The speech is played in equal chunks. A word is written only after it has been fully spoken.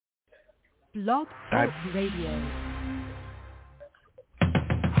Blog Talk Radio.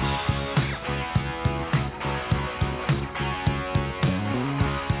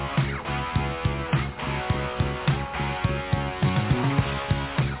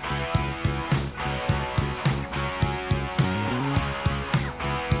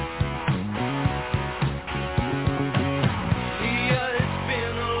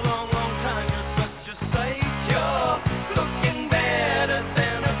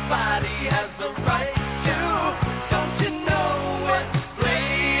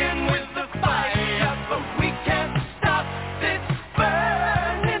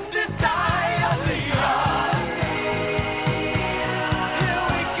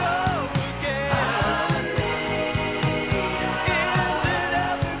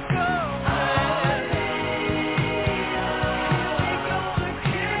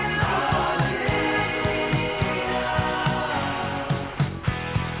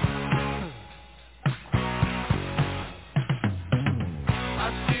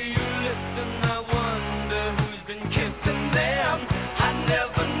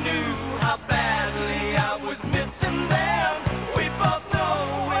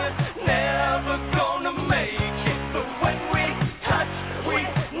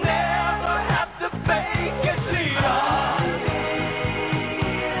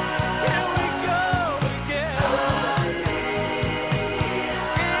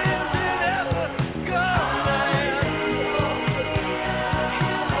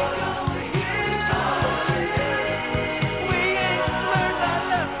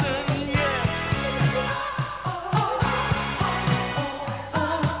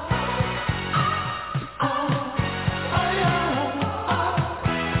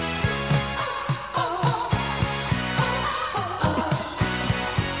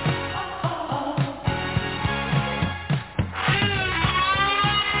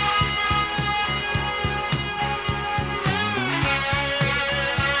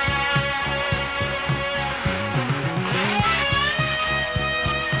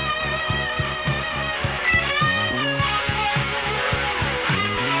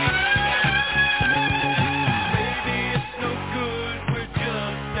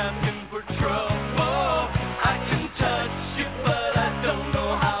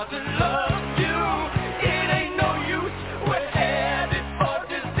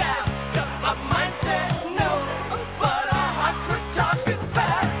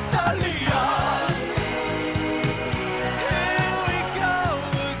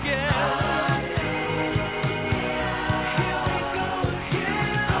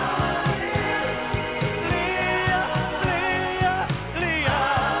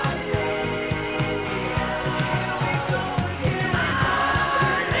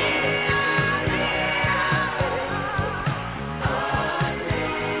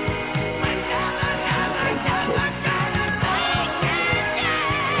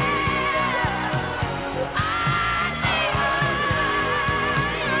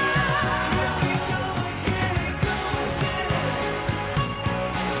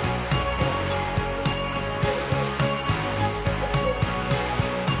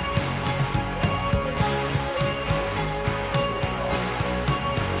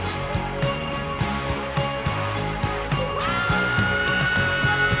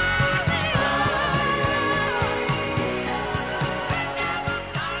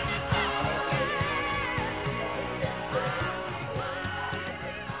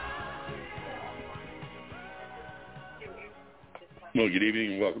 Well, good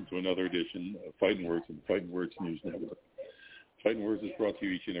evening and welcome to another edition of Fightnwords and the Fightnwords News Network. Fightnwords is brought to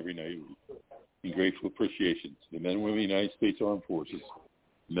you each and every night in grateful appreciation to the men and women of the United States Armed Forces,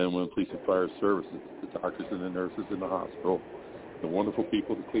 the men and women police and fire services, the doctors and the nurses in the hospital, the wonderful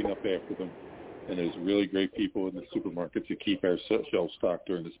people to clean up after them, and those really great people in the supermarkets who keep our shelves stocked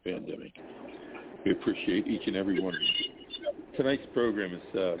during this pandemic. We appreciate each and every one of you. Tonight's program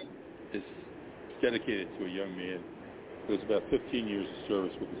is dedicated to a young man who has about 15 years of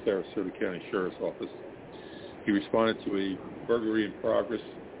service with the Sarasota County Sheriff's Office. He responded to a burglary in progress,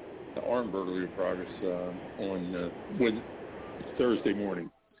 an armed burglary in progress on Thursday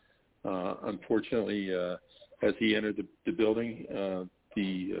morning. Unfortunately, as he entered the building,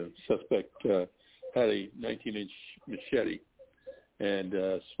 the suspect had a 19-inch machete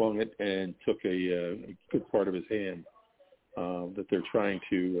and swung it and took a good part of his hand that they're trying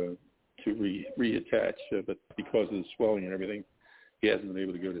to reattach, but because of the swelling and everything, he hasn't been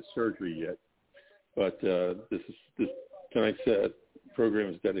able to go to surgery yet. But tonight's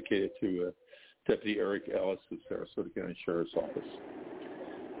program is dedicated to Deputy Eric Ellis of Sarasota County Sheriff's Office.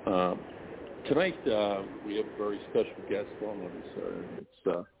 Tonight we have a very special guest on with us.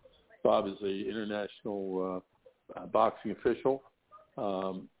 It's Bob is a international boxing official.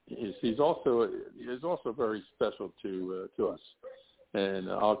 He's also very special to us, and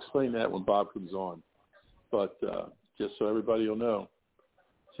I'll explain that when Bob comes on. But just so everybody will know,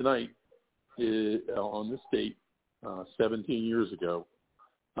 tonight on this date, 17 years ago,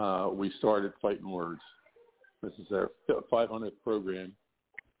 we started Fightnwords. This is our 500th program,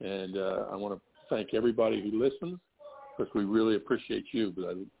 and I want to thank everybody who listens, because we really appreciate you. But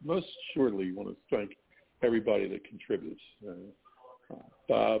I most surely want to thank everybody that contributes.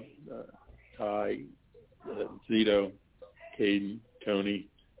 Bob, Ty, Zito, Kayden, Tony,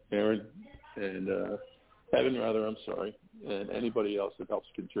 Aaron, and Evan, rather, I'm sorry, and anybody else that helps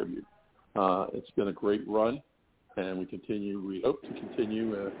contribute. It's been a great run, and we hope to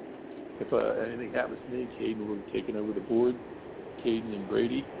continue. If anything happens to me, Kayden will be taking over the board, Kayden and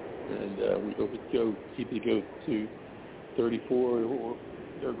Brady, and we hope keep it go to 34, or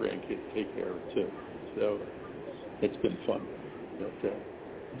their grandkids take care of it too. So it's been fun. But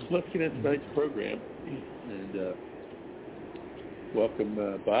let's get into tonight's program, and welcome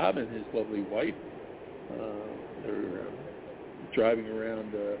Bob and his lovely wife. They're driving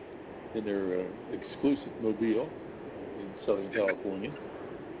around in their exclusive mobile in Southern California.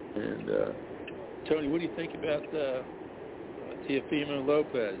 And Tony, what do you think about Teofimo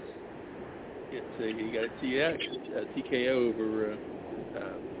Lopez? You got a TKO over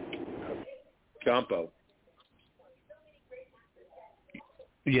Campo.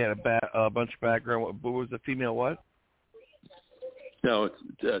 Yeah, a bunch of background. What was the female what? No, it's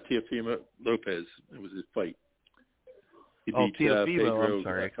Teofimo Lopez. It was his fight. He beat Teofimo, Pedro I'm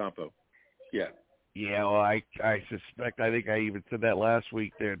sorry. Campo. Yeah. Yeah, well, I suspect, I think I even said that last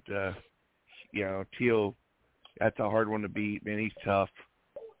week that, Teo, that's a hard one to beat. Man, he's tough.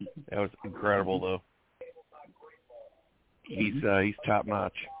 That was incredible, though. He's top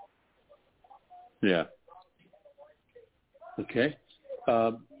notch. Yeah. Okay.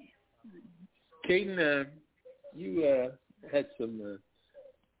 Kayden, you had some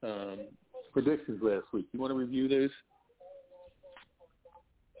predictions last week. You want to review those?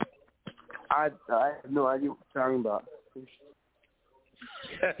 I have no idea what you're talking about.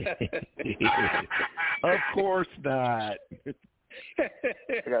 Of course not.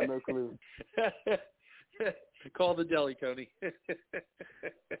 I got no clue. Call the deli, Tony.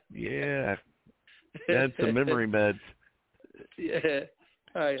 Yeah. That's some memory meds. Yeah.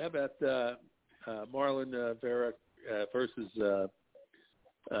 All right. How about Marlon Vera versus who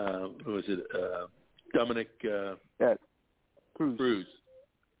was it? Dominic Cruz.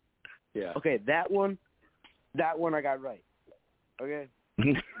 Yeah. Okay, that one I got right. Okay.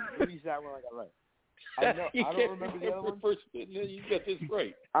 At least that one I got right. I don't remember the other ones. You got this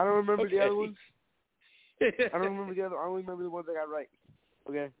right. I don't remember the other ones. I don't remember the other. I only remember the ones I got right.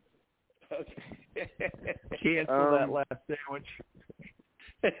 Okay. Cancel that last sandwich.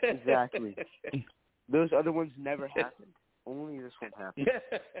 Exactly. Those other ones never happened. Only this one happened.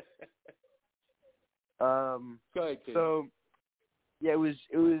 Go ahead, kid. So, yeah, it was.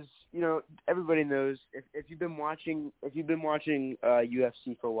 Everybody knows if you've been watching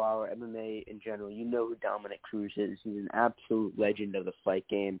UFC for a while, or MMA in general, you know who Dominic Cruz is. He's an absolute legend of the fight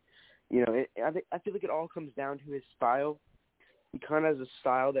game. I feel like it all comes down to his style. He kind of has a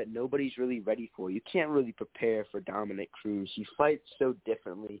style that nobody's really ready for. You can't really prepare for Dominic Cruz. He fights so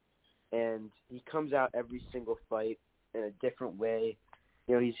differently, and he comes out every single fight in a different way.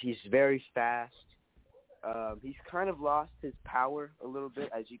 He's very fast. He's kind of lost his power a little bit,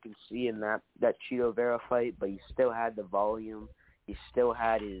 as you can see in that Chito Vera fight, but he still had the volume. He still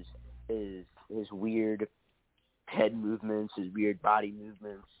had his weird head movements, his weird body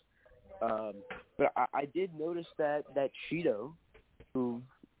movements. But I did notice that Chito, who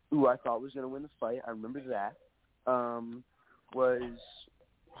I thought was going to win the fight, I remember that,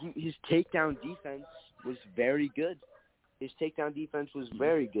 his takedown defense was very good. His takedown defense was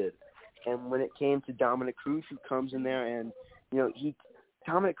very good. And when it came to Dominic Cruz, who comes in there and,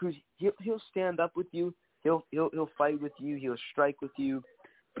 Dominic Cruz, he'll stand up with you. He'll fight with you. He'll strike with you.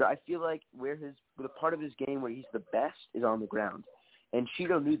 But I feel like the part of his game where he's the best is on the ground. And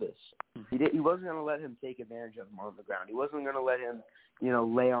Chito knew this. He wasn't going to let him take advantage of him on the ground. He wasn't going to let him,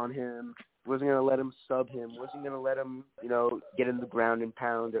 lay on him. He wasn't going to let him sub him. He wasn't going to let him, get in the ground and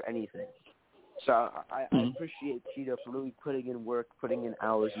pound or anything. So I appreciate Chito for really putting in work, putting in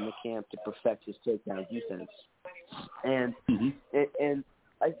hours in the camp to perfect his takedown defense. And and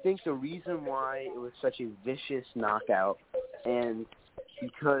I think the reason why it was such a vicious knockout, and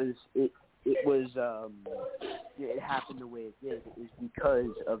because it was it happened the way it did, is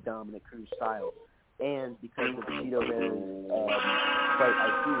because of Dominic Cruz's style and because of Chito Vera's fight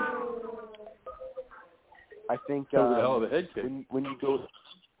IQ. I think that was a hell of a head kick. When you go,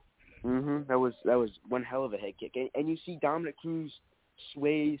 that was one hell of a head kick, and you see Dominic Cruz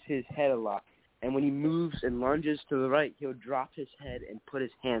sways his head a lot, and when he moves and lunges to the right, he'll drop his head and put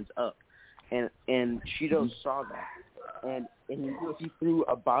his hands up, and Zito saw that, and if he threw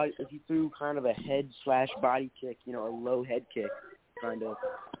kind of a head/body kick, a low head kick, kind of.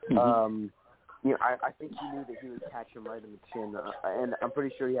 I think he knew that he would catch him right in the chin, and I'm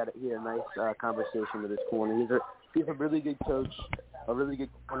pretty sure he had a nice conversation with his corner. He's a really good coach, a really good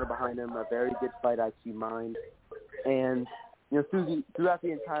corner behind him, a very good fight IQ mind, and throughout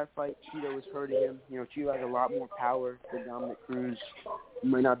the entire fight, Zito was hurting him. Zito has a lot more power than Dominic Cruz. He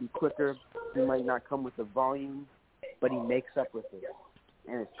might not be quicker, he might not come with the volume, but he makes up with it,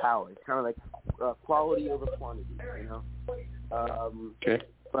 and his power. It's kind of like quality over quantity, Okay.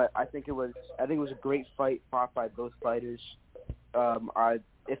 But I think it was a great fight fought by both fighters.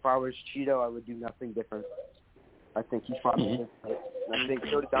 If I was Zito, I would do nothing different. I think he fought a good fight. And I think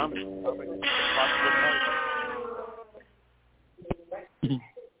so did Dominic.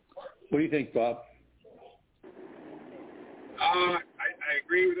 What do you think, Bob? I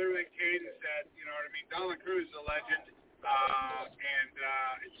agree with everything Kayden said. You know what I mean? Dominic Cruz is a legend, and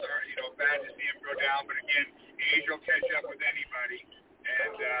it's bad to see him go down. But again, age will catch up with anybody.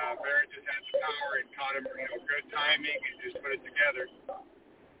 And Barrett just had the power and caught him, good timing and just put it together.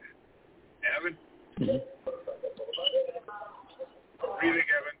 Evan? What do you think,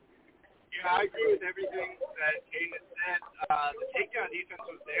 Evan? Yeah, I agree with everything that Kayden said. The takedown defense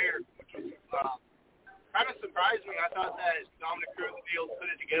was there, which was kind of surprised me. I thought that Dominic Cruz would be able to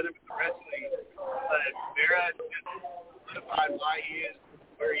put it together with the wrestling, but Barrett just solidified why he is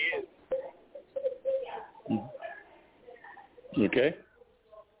where he is. Okay.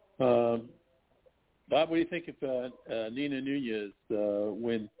 Bob, what do you think of Nina Nunez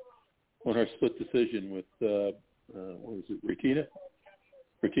win on her split decision with what was it, Retina?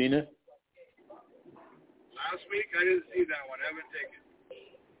 Last week I didn't see that one. I haven't taken.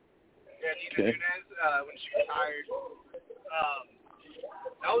 Yeah, Nina Nunez when she retired.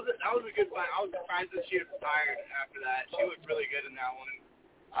 That was a good fight. I was surprised that she retired after that. She looked really good in that one.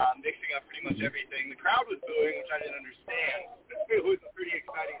 Mixing up pretty much everything. The crowd was booing, which I didn't understand. It was a pretty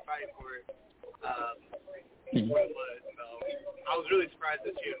exciting fight for it. So I was really surprised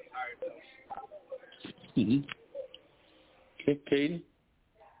that she had retired. Okay, Kayden?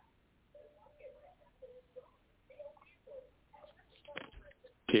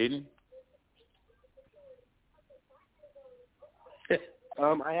 Kayden?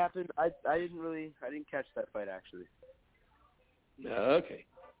 I didn't catch that fight actually. Okay.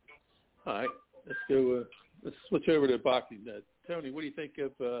 All right. Let's go. Let's switch over to boxing. Tony, what do you think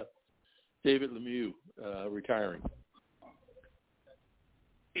of David Lemieux retiring?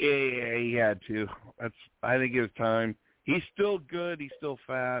 Yeah, he had to. I think it was time. He's still good. He's still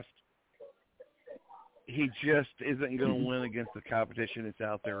fast. He just isn't going to win against the competition that's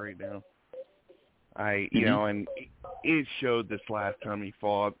out there right now. And it showed this last time he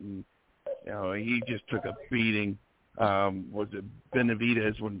fought, and he just took a beating. Was it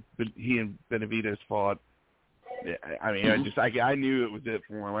Benavidez when he and Benavidez fought? I mean, I knew it was it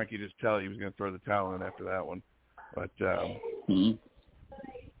for him. I could just tell he was going to throw the towel in after that one. But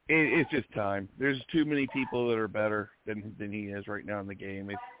it's just time. There's too many people that are better than he is right now in the game.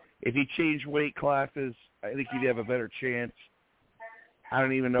 If he changed weight classes, I think he'd have a better chance. I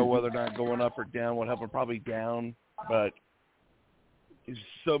don't even know whether or not going up or down would help him. Probably down, but there's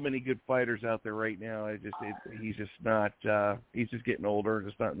so many good fighters out there right now. He's just not. He's just getting older,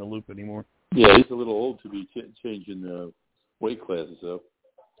 just not in the loop anymore. Yeah, he's a little old to be changing weight classes, though.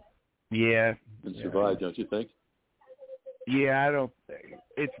 Yeah. And survive, don't you think? Yeah, I don't.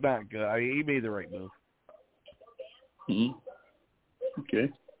 It's not good. He made the right move.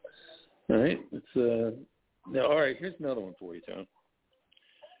 Okay. All right. Let's. Now, all right. Here's another one for you, Tom.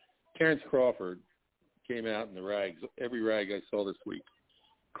 Terrence Crawford came out in the rags, every rag I saw this week,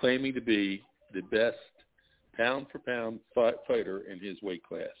 claiming to be the best pound-for-pound fighter in his weight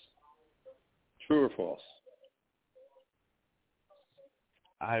class. True or false?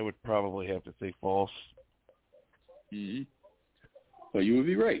 I would probably have to say false. Well, you would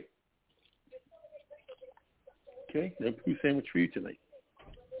be right. Okay, no poo sandwich for you tonight.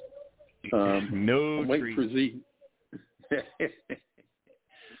 No I'm waiting for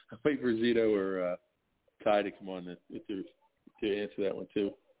I'm waiting for Zito or Ty to come on to answer that one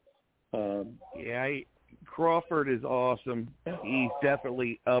too. Crawford is awesome. He's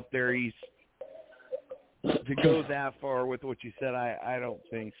definitely up there. He's to go that far with what you said. I don't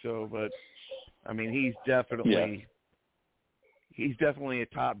think so, but I mean he's definitely he's definitely a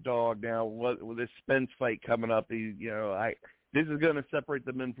top dog now. With this Spence fight coming up, this is going to separate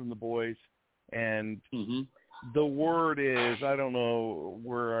the men from the boys. And the word is, I don't know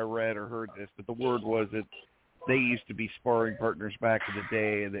where I read or heard this, but the word was that they used to be sparring partners back in the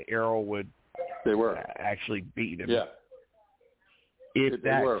day, and the Arrow would actually beat him. Yeah. If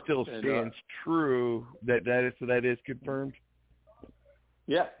that still stands true, that is confirmed.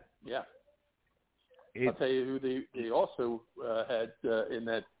 Yeah. I'll tell you who they also had in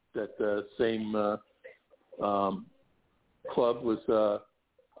that same club was oh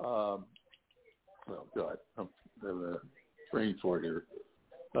God, I'm praying for it here.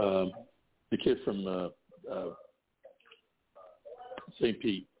 The kid from St.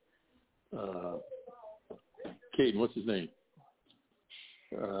 Pete, Kayden, what's his name?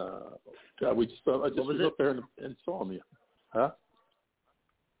 God, I just was up there and saw him. Huh?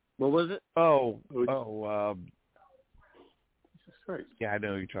 What was it? Jesus Christ. Yeah, I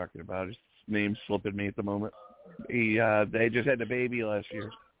know who you're talking about. His name's slipping me at the moment. They just had a baby last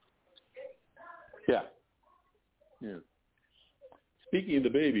year. Yeah. Speaking of the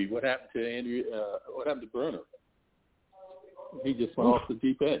baby, what happened to Andrew? What happened to Bruno? He just went off the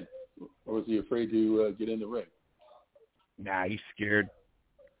deep end, or was he afraid to get in the ring? Nah, he's scared.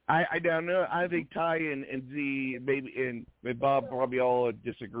 I don't know. I think Ty and Z maybe and Bob probably all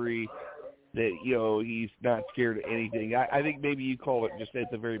disagree that he's not scared of anything. I think maybe you call it just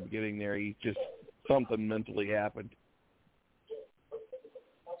at the very beginning there. He just something mentally happened.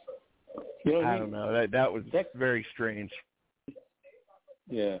 I don't know. That was very strange.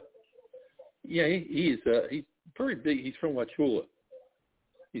 Yeah. Yeah, he's very big. He's from Wauchula.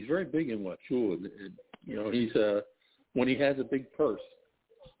 He's very big in Wauchula. And, he's when he has a big purse,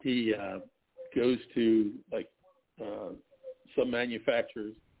 he goes to some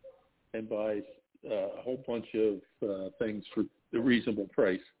manufacturers and buys a whole bunch of things for a reasonable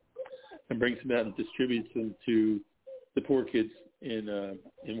price and brings them out and distributes them to the poor kids in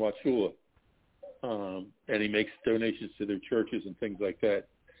Wauchula. And he makes donations to their churches and things like that.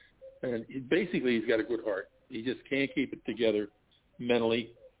 And basically, he's got a good heart. He just can't keep it together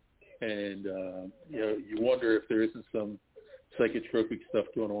mentally. And, you wonder if there isn't some psychotropic stuff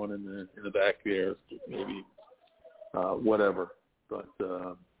going on in the back there, maybe whatever. But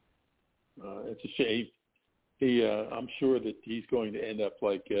it's a shame. I'm sure that he's going to end up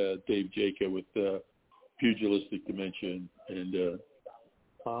like Dave Jacob with pugilistic dementia. And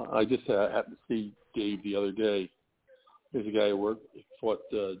I just happened to see Dave the other day. There's a guy who fought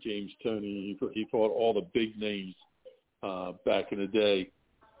James Toney. He fought all the big names back in the day.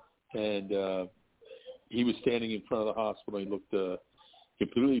 And he was standing in front of the hospital. He looked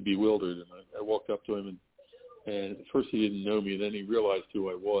completely bewildered. And I walked up to him, and at first he didn't know me. And then he realized who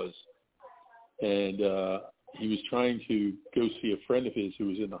I was. And he was trying to go see a friend of his who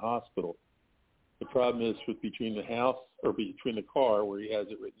was in the hospital. The problem is between the house or between the car where he has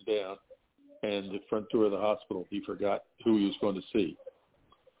it written down and the front door of the hospital, he forgot who he was going to see.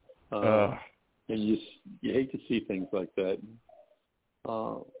 And you hate to see things like that.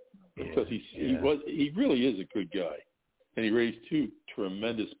 Because he really is a good guy. And he raised two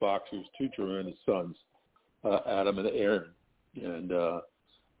tremendous boxers, two tremendous sons, Adam and Aaron. And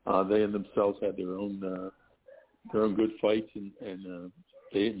they in themselves had their own good fights, and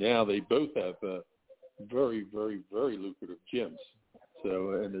they both have very, very, very lucrative gyms.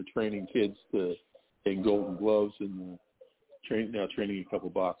 So, and they're training kids in Golden Gloves and training a couple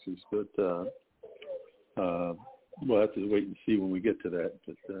boxers. But we'll have to wait and see when we get to that.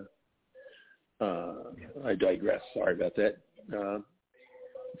 But I digress. Sorry about that. I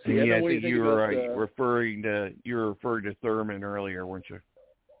think you were referring to Thurman earlier, weren't you?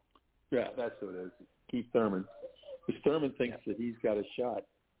 Yeah, that's what it is. Keith Thurman. Because Thurman thinks that he's got a shot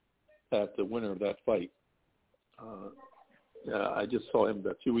at the winner of that fight. I just saw him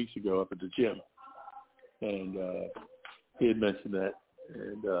about 2 weeks ago up at the gym, and he had mentioned that.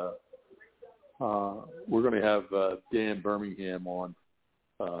 And we're going to have Dan Birmingham on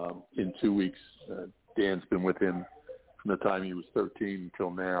in 2 weeks. Dan's been with him from the time he was 13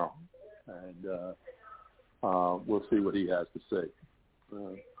 until now, and we'll see what he has to say.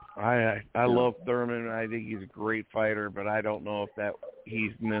 I love Thurman. I think he's a great fighter, but I don't know if that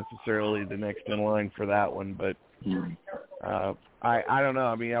he's necessarily the next in line for that one. But I don't know.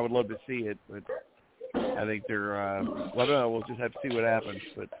 I mean, I would love to see it, but I think they're I don't know. We'll just have to see what happens.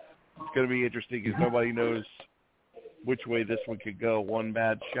 But it's going to be interesting because nobody knows which way this one could go. One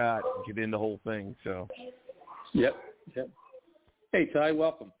bad shot and get in the whole thing. So. Yep. Hey, Ty,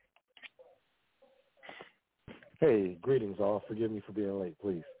 welcome. Hey, greetings all. Forgive me for being late,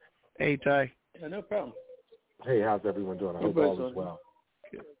 please. Hey, Ty. Yeah, no problem. Hey, how's everyone doing? I hope all is well.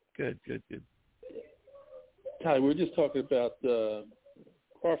 Good. Ty, we were just talking about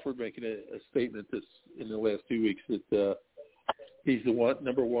Crawford making a statement in the last 2 weeks that he's the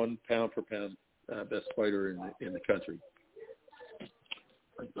number one pound for pound best fighter in the country.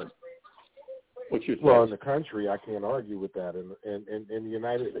 What's your thoughts? Well, in the country, I can't argue with that. In the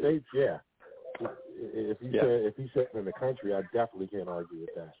United States, yeah. If he said in the country, I definitely can't argue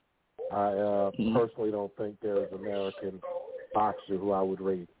with that. I personally don't think there's an American boxer who I would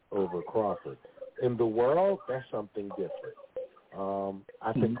rate over Crawford. In the world, that's something different.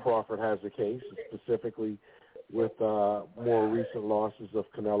 I think Crawford has a case, specifically with more recent losses of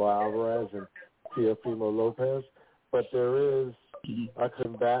Canelo Alvarez and Teofimo Lopez. But there is a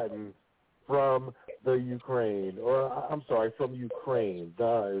combatant from the Ukraine, from Ukraine.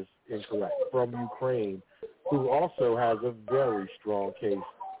 Is incorrect. From Ukraine, who also has a very strong case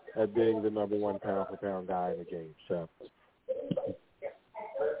at being the number one pound for pound guy in the game. So,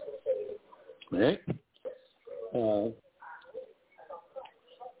 right.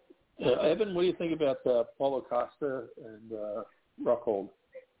 Evan, what do you think about Paulo Costa and Rockhold?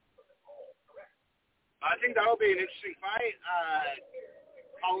 I think that'll be an interesting fight.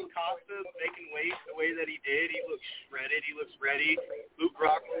 Paulo Costa making weight the way that he did, he looks shredded. He looks ready. Luke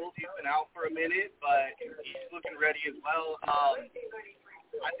Rockhold, he's been out for a minute, but he's looking ready as well.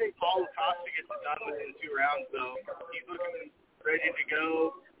 I think Paulo Costa gets it done within 2 rounds, though. He's looking ready to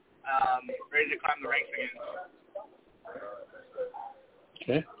go, ready to climb the ranks again.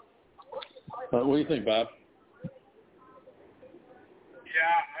 Okay. What do you think, Bob?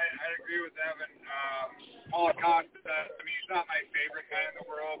 Yeah, I agree with Evan. Paulo Costa, I mean, he's not my favorite guy in the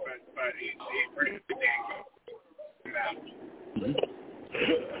world, but he's pretty dang good.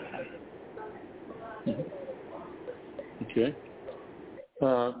 Okay.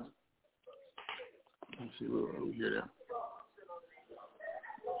 Let's see where are we here now.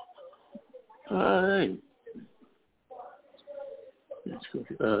 All right.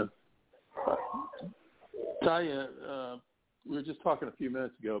 Ty, we were just talking a few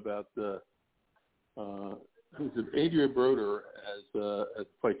minutes ago about Adrian Broder as a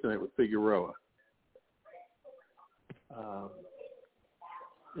fight tonight with Figueroa.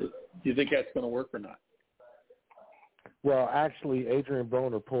 Do you think that's going to work or not? well, actually, Adrian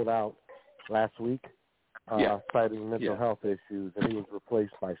Broner pulled out last week, citing mental health issues, and he was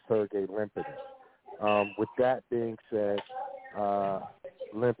replaced by Sergey Limpinets. With that being said,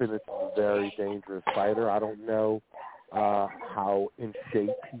 Limpinets is a very dangerous fighter. I don't know how in shape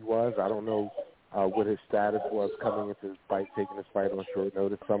he was. I don't know what his status was coming into his fight, taking his fight on short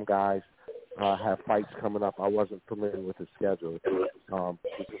notice. Some guys have fights coming up. I wasn't familiar with his schedule. Was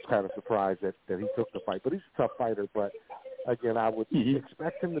just kind of surprised that he took the fight. But he's a tough fighter. But, again, I would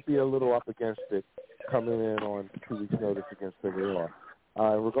expect him to be a little up against it coming in on 2 weeks' notice against Figueroa.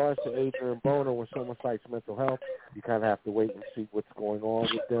 In regards to Adrian Broner, when someone cites mental health, you kind of have to wait and see what's going on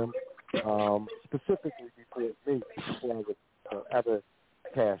with them. Specifically before I would ever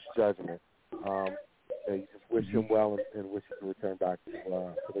cast judgment. You just wish him well and wish him to return back to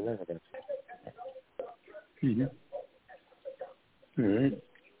the ring eventually. All right.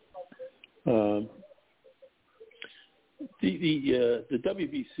 The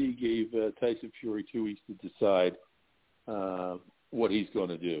WBC gave Tyson Fury 2 weeks to decide what he's going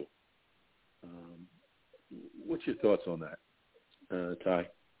to do. What's your thoughts on that, Ty?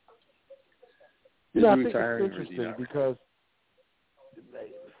 I think it's interesting because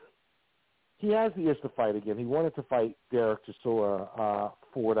he has the itch to fight again. He wanted to fight Derek Chisora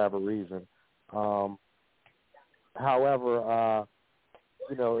for whatever reason. However,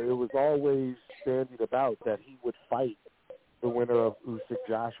 it was always bandied about that he would fight the winner of Usyk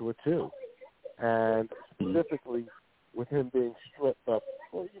Joshua too, and specifically with him being stripped of,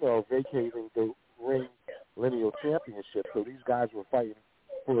 vacating the ring lineal championship. So these guys were fighting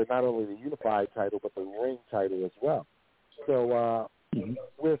for not only the unified title but the ring title as well. So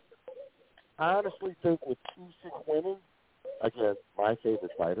I honestly think with Usyk winning, again, my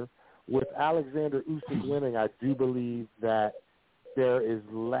favorite fighter, with Alexander Usyk winning, I do believe that there is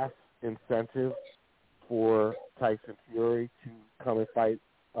less incentive for Tyson Fury to come and fight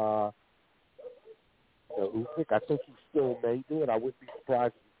Usyk. I think he still may do it. I wouldn't be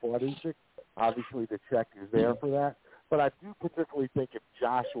surprised if he fought Usyk. Obviously, the check is there for that. But I do particularly think if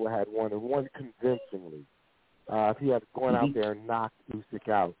Joshua had won, and won convincingly, if he had gone out there and knocked Usyk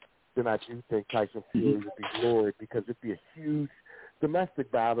out, then I do think Tyson Fury would be gloried because it'd be a huge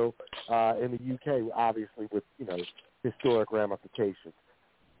domestic battle in the UK, obviously with, historic ramifications.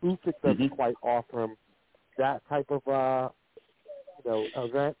 Usyk doesn't quite offer him that type of,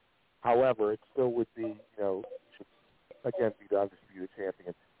 event. However, it still would be, again, be the undisputed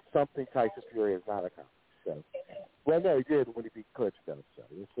champion. Something Tyson Fury has not accomplished. So, well, no, he did when he beat Klitsch, though. So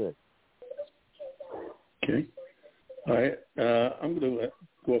that's it. Okay. All right. I'm going to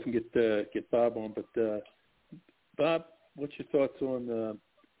go off and get Bob on, but Bob, what's your thoughts on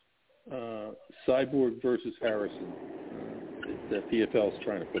Cyborg versus Harrison that PFL is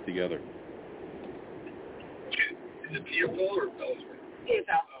trying to put together? Is it PFL or Bellator?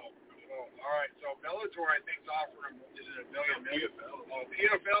 PFL. Oh, all right. So Bellator, I think, is offering, is it $1 million? Well,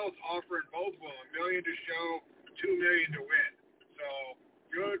 PFL is offering both of them $1 million to show, $2 million to win. So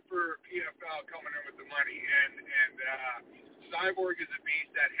good for PFL coming in with the money. And Cyborg is a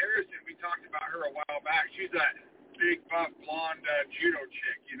beast. That Harrison, we talked about her a while back. She's that big, buff, blonde judo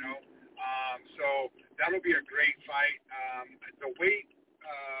chick, So that'll be a great fight. The weight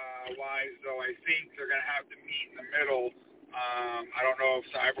wise, though, I think they're going to have to meet in the middle. I don't know if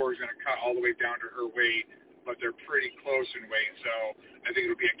Cyborg's going to cut all the way down to her weight, but they're pretty close in weight, so I think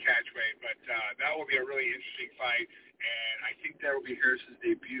it'll be a catch weight. But that will be a really interesting fight, and I think that will be Harrison's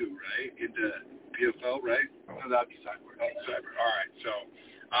debut, right, into PFL, right? No, that'd be Cyborg. Oh, Cyborg. All right. So,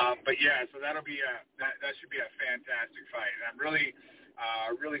 but yeah, so that'll be that should be a fantastic fight, and I'm really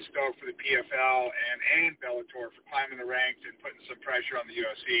stoked for the PFL and Bellator for climbing the ranks and putting some pressure on the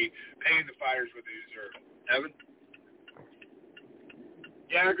UFC, paying the fighters what they deserve. Evan?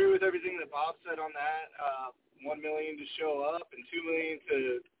 Yeah, I agree with everything that Bob said on that. $1 million to show up and $2 million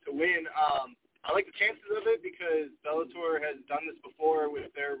to win. I like the chances of it because Bellator has done this before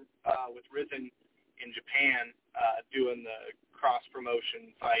with their with Risen in Japan doing the cross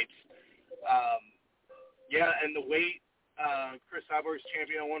promotion fights. And the weight. Chris Cyborg's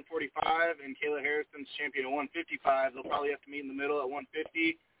champion at 145 and Kayla Harrison's champion at 155. They'll probably have to meet in the middle at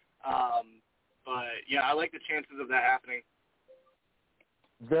 150. But yeah, I like the chances of that happening.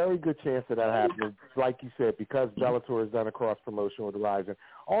 Very good chance of that happening, like you said, because Bellator has done a cross-promotion with Ryzen.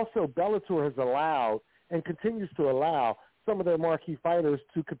 Also, Bellator has allowed and continues to allow some of their marquee fighters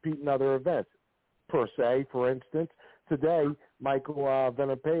to compete in other events. Per se, for instance, today, Michael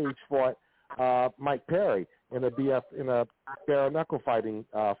Venom Page fought Mike Perry in a bare knuckle fighting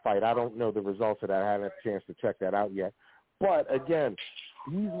fight. I don't know the results of that. I haven't had a chance to check that out yet. But, again,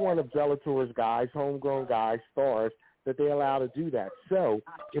 he's one of Bellator's guys, homegrown guys, stars, that they allow to do that. So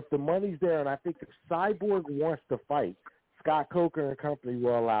if the money's there, and I think if Cyborg wants to fight, Scott Coker and company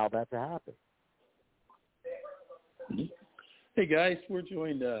will allow that to happen. Hey, guys, we're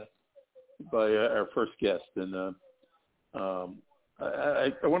joined by our first guest, and I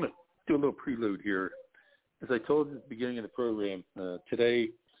want to do a little prelude here. As I told you at the beginning of the program, today,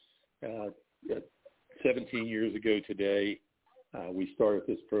 17 years ago today, we started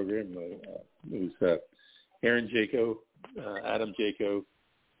this program. It was Aaron Jaco, Adam Jaco,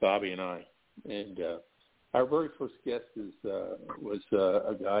 Bobby, and I. And our very first guest was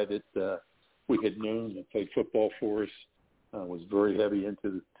a guy that we had known that played football for us, was very heavy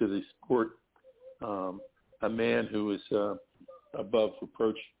into the sport, a man who was above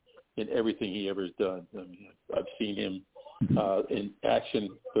reproach in everything he ever has done. I mean, I've seen him in action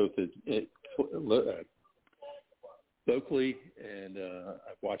both locally, and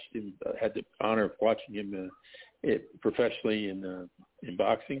I've watched him. Had the honor of watching him professionally in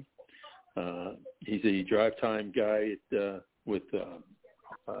boxing. He's a drive time guy with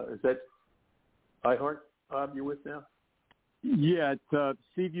is that iHeart you're with now? Yeah, it's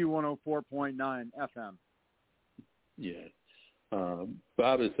CView 104.9 FM. Yeah,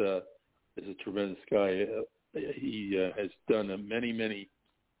 Bob is a tremendous guy. He has done many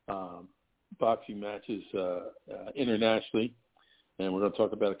boxing matches internationally, and we're going to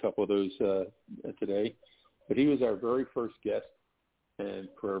talk about a couple of those today. But he was our very first guest, and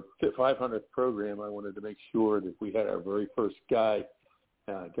for our 500th program, I wanted to make sure that we had our very first guy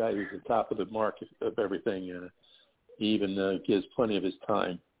who's at the top of the market of everything. He even gives plenty of his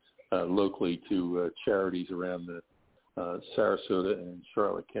time locally to charities around the Sarasota and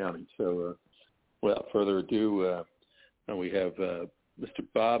Charlotte County. So without further ado, we have Mr.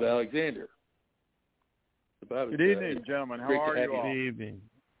 Bob Alexander. Good evening, gentlemen. How are you all? Good evening.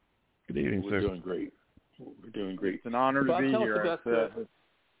 Good evening, We're sir. doing great. We're doing great. It's an honor to be here.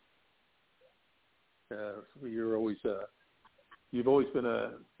 You've always been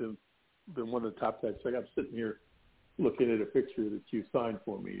one of the top guys. Like I'm sitting here looking at a picture that you signed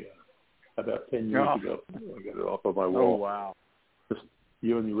for me about 10 years ago. I got it off of my wall. Oh, wow. Just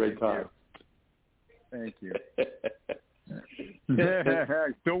you and your red tie. Thank you.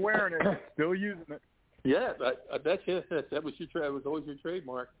 Still wearing it. Still using it. Yeah, I bet you that was your was always your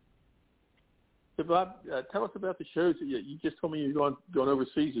trademark. So Bob, tell us about the shows. You just told me you're going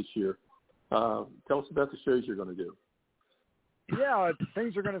overseas this year. Tell us about the shows you're going to do. Yeah,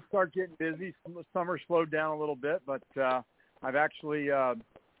 things are going to start getting busy. Summer slowed down a little bit, but I've actually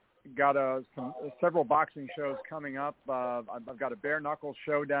got several boxing shows coming up. I've got a bare knuckle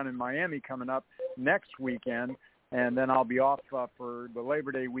show down in Miami coming up next weekend, and then I'll be off for the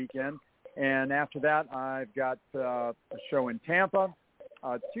Labor Day weekend. And after that, I've got a show in Tampa,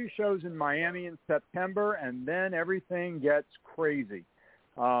 2 shows in Miami in September, and then everything gets crazy.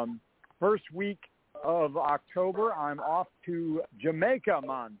 First week of October, I'm off to Jamaica,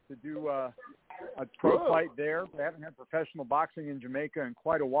 to do a pro fight there. I haven't had professional boxing in Jamaica in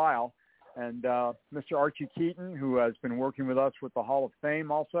quite a while. And Mr. Archie Keaton, who has been working with us with the Hall of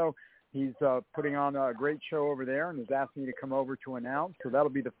Fame also, he's putting on a great show over there and has asked me to come over to announce. So that'll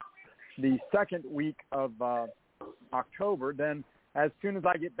be the second week of October. Then as soon as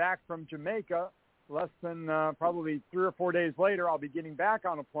I get back from Jamaica, less than probably 3 or 4 days later, I'll be getting back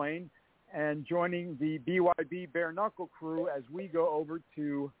on a plane and joining the BYB Bare Knuckle crew as we go over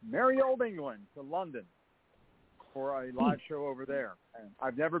to merry old England, to London, for a live show over there. And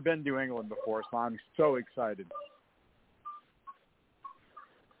I've never been to England before, so I'm so excited.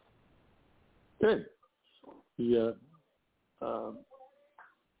 Good. The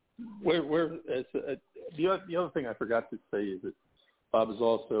other thing I forgot to say is that Bob is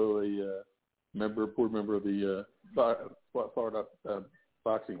also a board member of the Florida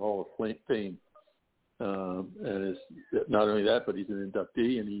Boxing Hall of Fame, and is not only that, but he's an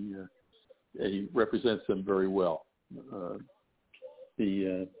inductee, and he represents them very well.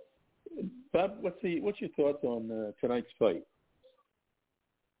 Bob, what's your thoughts on tonight's fight?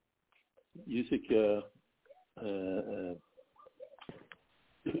 Usyk,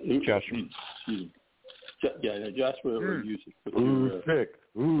 Joshua. Joshua or Usyk.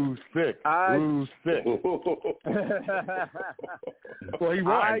 Usyk. Well, he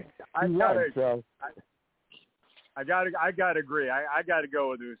won. I gotta agree. I gotta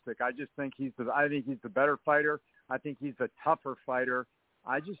go with Usyk. I just think he's the better fighter. I think he's the tougher fighter.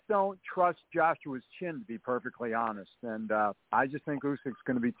 I just don't trust Joshua's chin, to be perfectly honest, and I just think Usyk's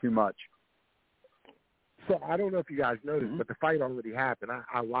going to be too much. So I don't know if you guys noticed, but the fight already happened.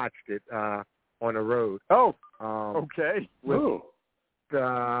 I watched it on the road. Oh, okay. With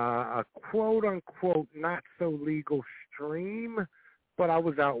a quote-unquote not-so-legal stream, but I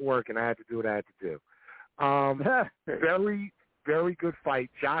was out working. I had to do what I had to do. Very, very good fight.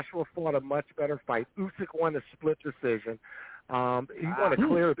 Joshua fought a much better fight. Usyk won a split decision. He won a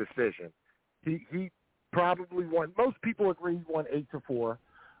clear decision. He probably won. Most people agree he won 8-4.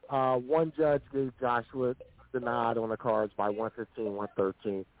 One judge gave Joshua the nod on the cards by 115,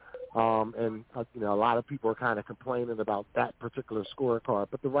 113. And a lot of people are kind of complaining about that particular scorecard,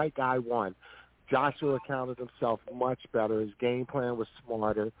 but the right guy won. Joshua counted himself much better. His game plan was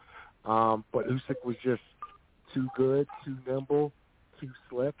smarter, but Usyk was just too good, too nimble, too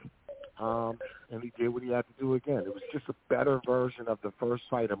slick, and he did what he had to do again. It was just a better version of the first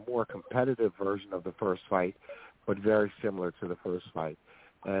fight, a more competitive version of the first fight, but very similar to the first fight.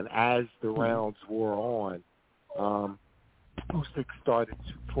 And as the rounds wore on, Usyk started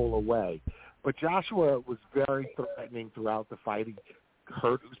to pull away. But Joshua was very threatening throughout the fight. He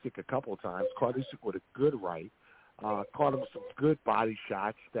hurt Usyk a couple of times, caught Usyk with a good right, caught him with some good body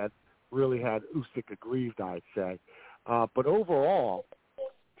shots that really had Usyk aggrieved, I'd say. But overall,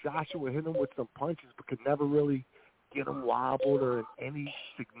 Joshua hit him with some punches but could never really get him wobbled or in any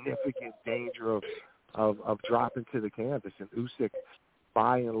significant danger of dropping to the canvas. And Usyk,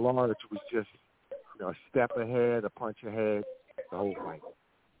 by and large, was just a step ahead, a punch ahead, the whole fight.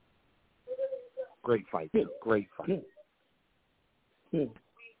 Great fight. Great fight. Good.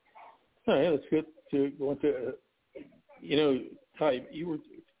 All right, that's good. So go into, Ty, you were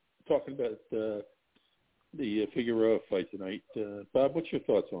talking about the Figueroa fight tonight. Bob, what's your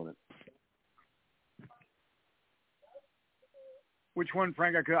thoughts on it? Which one,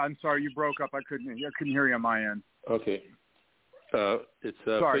 Frank? I'm sorry, you broke up. I couldn't hear you on my end. Okay. It's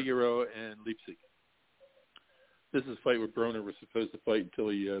Figueroa and Leipzig. This is a fight where Broner was supposed to fight until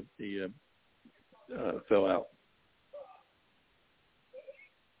he fell out.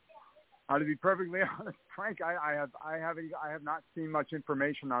 To be perfectly honest, Frank, I have not seen much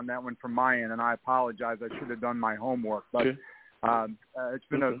information on that one from my end, and I apologize. I should have done my homework, but it's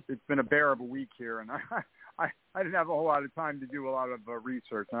been a bear of a week here, and I didn't have a whole lot of time to do a lot of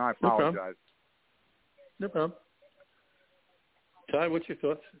research, and I apologize. No problem. Ty, what's your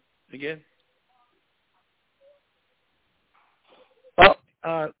thoughts again?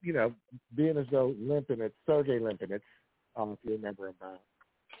 Being as though Sergey Limpinets, if you remember him,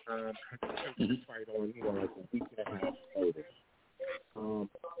 Had to fight on, like a week and a half notice.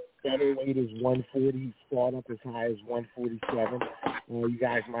 Featherweight is 140. He's fought up as high as 147. You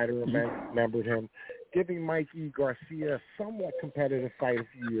guys might have remembered him giving Mikey Garcia a somewhat competitive fight a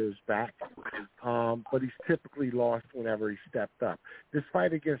few years back, but he's typically lost whenever he stepped up. This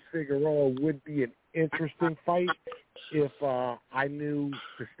fight against Figueroa would be an interesting fight if I knew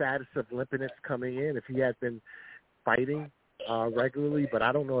the status of Lipinets coming in, if he had been fighting regularly, but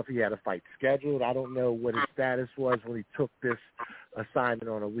I don't know if he had a fight scheduled. I don't know what his status was when he took this assignment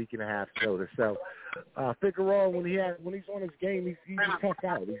on a week and a half notice. So Figueroa, when he's on his game, he's a tough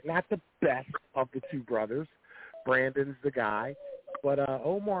out. He's not the best of the two brothers. Brandon's the guy, but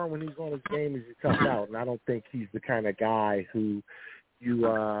Omar, when he's on his game, he's a tough out, and I don't think he's the kind of guy who you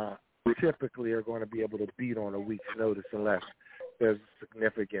typically are going to be able to beat on a week's notice unless there's a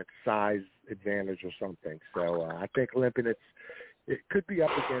significant size advantage or something. So I think Lipinets, it could be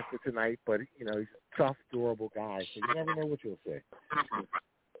up against it tonight, but he's a tough, durable guy, so you never know what you'll see.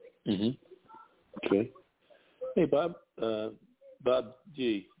 Okay. Hey, Bob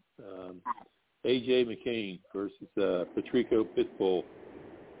G. AJ McCain versus Patrico Pitbull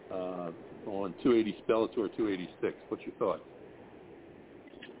on 280 Bellator 286. What's your thought?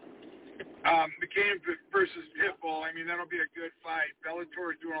 McCain versus Pitbull, that'll be a good fight.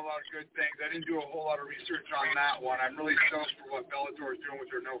 Bellator is doing a lot of good things. I didn't do a whole lot of research on that one. I'm really stoked for what Bellator is doing with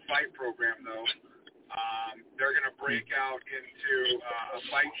their no-fight program, though. They're going to break out into a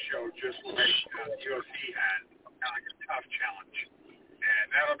fight show just like the UFC had, like a tough challenge. And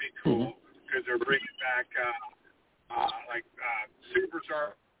that'll be cool because they're bringing back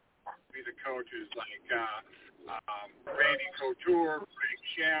superstar be the coaches like Brady Couture, Greg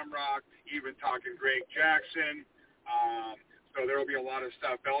Shamrock, even talking Greg Jackson. So there will be a lot of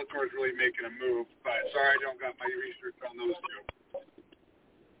stuff. Bellator is really making a move, but sorry I don't got my research on those two.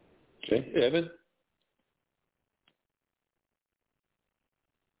 Okay, Evan?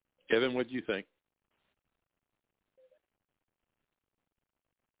 Evan, what do you think?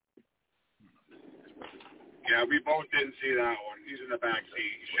 Yeah, we both didn't see that one. He's in the back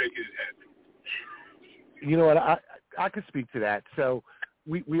seat. He's shaking his head. You know what? I could speak to that. So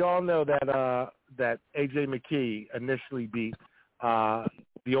we all know that AJ McKee initially beat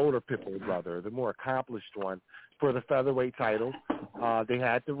the older Pitbull brother, the more accomplished one, for the featherweight title. They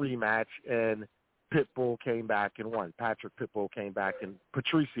had the rematch, and Pitbull came back and won. Pitbull came back and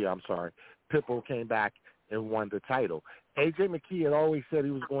won the title. AJ McKee had always said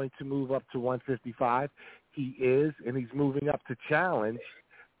he was going to move up to 155. He is, and he's moving up to challenge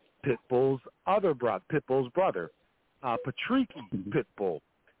Pitbull's brother, Patricky Pitbull.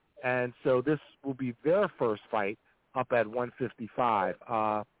 And so this will be their first fight up at 155.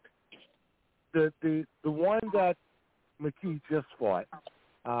 The one that McKee just fought,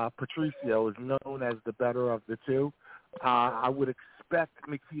 Patricio, is known as the better of the two. I would expect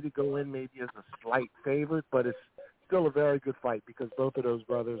McKee to go in maybe as a slight favorite, but it's still a very good fight because both of those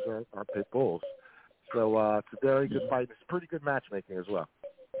brothers are pit bulls. So it's a very good fight. It's pretty good matchmaking as well.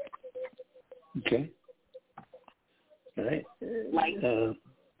 Okay. All right. If they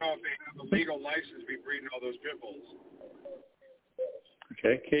have a legal license, be breeding all those pit bulls.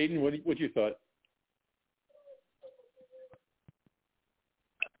 Okay, Kayden, what you thought?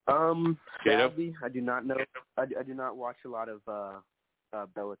 Sadly, I do not know. I do not watch a lot of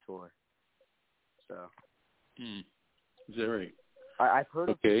Bellator. So. Is that right? I've heard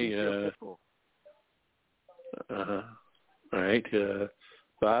of Pitbull. All right,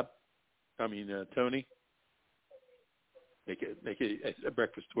 Bob. Tony. Make a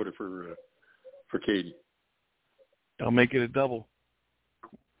breakfast order for Kayden. I'll make it a double.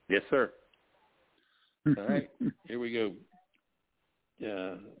 Yes, sir. All right, here we go.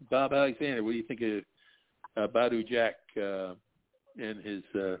 Bob Alexander, what do you think of Badu Jack and his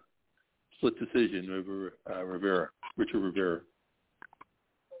split decision over Richard Rivera?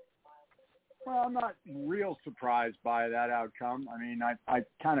 Well, I'm not real surprised by that outcome.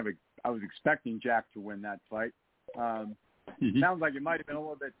 I was expecting Jack to win that fight. Sounds like it might have been a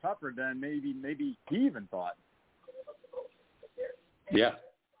little bit tougher than maybe he even thought. Yeah,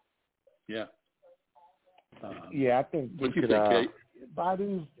 I think. What do you think, Kate?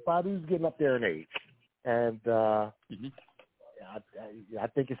 Badu's getting up there in age, and I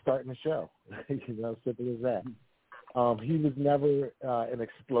think it's starting to show. Simple as that. He was never an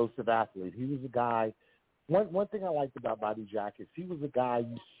explosive athlete. He was a guy. One thing I liked about Badu Jack is he was a guy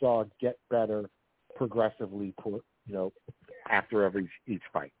you saw get better progressively. After each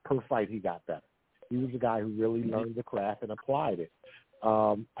fight, per fight he got better. He was a guy who really learned the craft and applied it.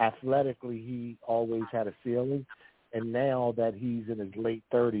 Athletically, he always had a ceiling, And now that he's in his late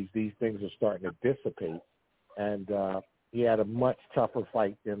 30s, these things are starting to dissipate. And he had a much tougher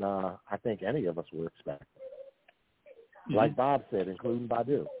fight than I think any of us were expecting. Mm-hmm. Like Bob said, including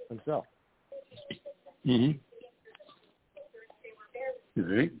Badu himself. Mm-hmm.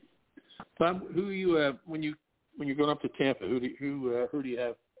 All right. Bob, who you when you're going up to Tampa? Who do you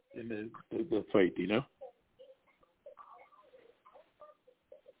have in the fight? Do you know?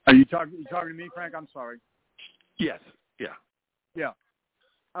 Are you talking to me, Frank? I'm sorry. Yes. Yeah. Yeah.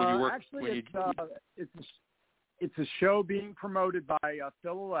 Actually, it's a show being promoted by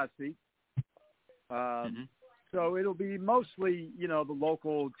Phil Alessi. So it'll be mostly, the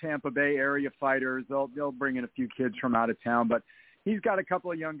local Tampa Bay area fighters. They'll bring in a few kids from out of town, but he's got a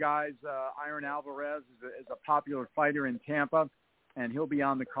couple of young guys. Iron Alvarez is a popular fighter in Tampa, and he'll be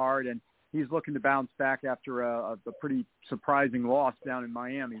on the card. And he's looking to bounce back after a pretty surprising loss down in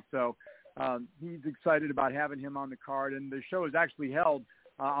Miami. So he's excited about having him on the card. And the show is actually held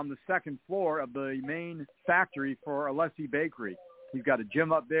on the second floor of the main factory for Alessi Bakery. He's got a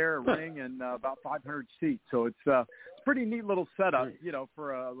gym up there, a ring, and about 500 seats. So it's a pretty neat little setup,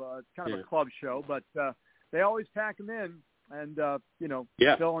 for a kind of a club show. But they always pack him in, and,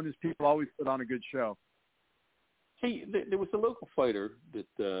 Phil and his people always put on a good show. Hey, there was a local fighter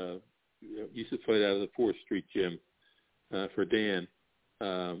that used to fight out of the 4th Street gym for Dan,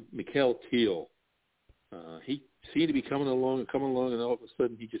 Mikhail Teal. He seemed to be coming along, and all of a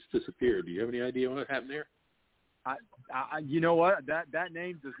sudden he just disappeared. Do you have any idea what happened there? You know what? That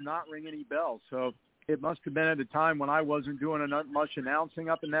name does not ring any bells. So it must have been at a time when I wasn't doing much announcing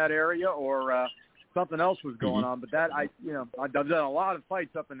up in that area, or something else was going on. But I've done a lot of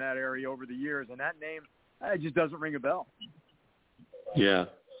fights up in that area over the years, and that name just doesn't ring a bell. Yeah,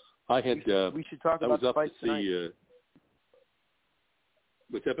 I had. We should talk about the fight tonight.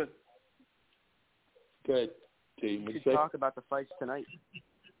 What's happened? Go ahead, Kayden. We should talk about the fights tonight.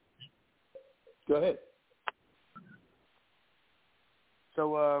 Go ahead.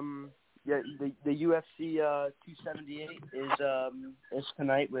 So, the UFC 278 is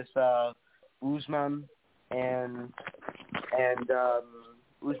tonight with Usman and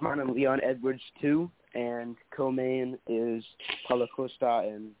Leon Edwards 2, and co-main is Paulo Costa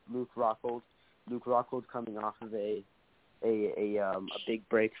and Luke Rockhold. Luke Rockhold coming off of a big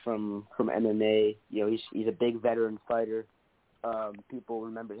break from MMA. He's a big veteran fighter. People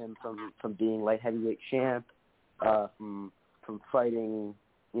remember him from being light heavyweight champ, from fighting,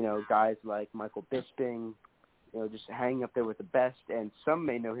 guys like Michael Bisping, just hanging up there with the best. And some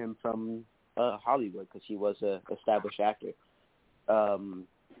may know him from Hollywood because he was an established actor. And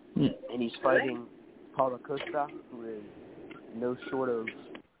he's fighting Paulo Costa, who is no short of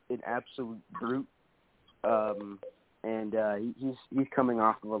an absolute brute. And he's coming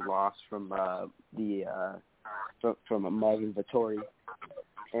off of a loss from Marvin Vettori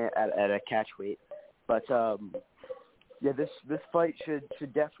at a catchweight. But this fight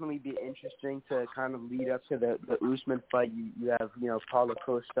should definitely be interesting to kind of lead up to the Usman fight. You have Paulo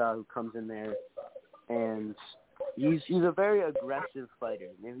Costa, who comes in there, and he's a very aggressive fighter.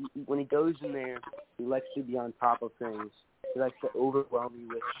 When he goes in there, he likes to be on top of things. He likes to overwhelm you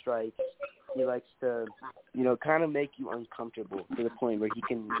with strikes. He likes to, kind of make you uncomfortable to the point where he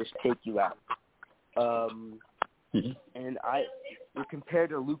can just take you out. And compared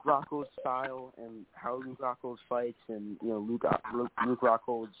to Luke Rockhold's style and how Luke Rockhold fights, and Luke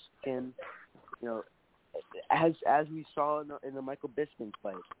Rockhold's skin, as we saw in the Michael Bisping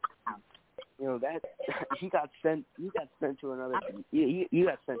fight, that he got sent to another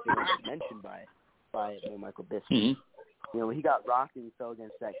dimension by Michael Bisping. When he got rocked and he fell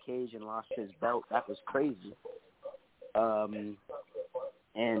against that cage and lost his belt, that was crazy. I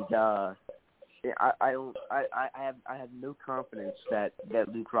have no confidence that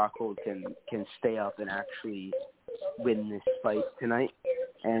Luke Rockhold can stay up and actually win this fight tonight.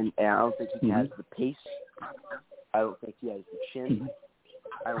 And I don't think he has the pace. I don't think he has the chin.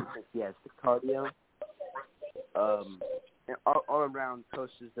 I don't think he has the cardio. And all around,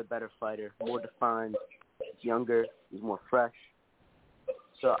 Costa's the better fighter, more defined. He's younger. He's more fresh.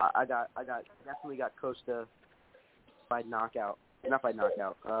 So I definitely got Costa by knockout. Not by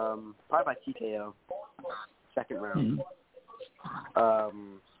knockout. Probably by TKO. Second round.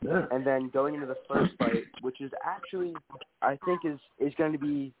 And then going into the first fight, which is actually, I think is going to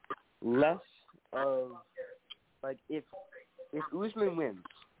be less of, like, if Usman wins,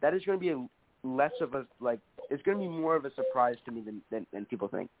 that is going to be less of a, like, it's going to be more of a surprise to me than people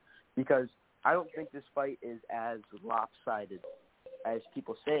think. Because I don't think this fight is as lopsided as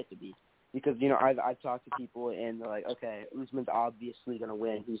people say it to be. Because, I've talked to people and they're like, okay, Usman's obviously going to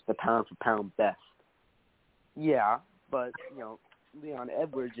win. He's the pound-for-pound best. Yeah, but, Leon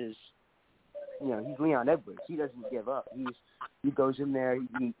Edwards is, he's Leon Edwards. He doesn't give up. He goes in there,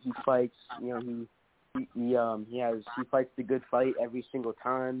 he fights, he fights the good fight every single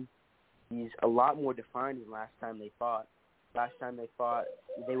time. He's a lot more defined than last time they fought. Last time they fought,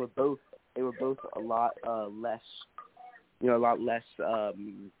 they were both a lot less of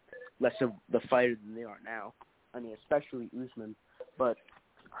the fighter than they are now. I mean, especially Usman. But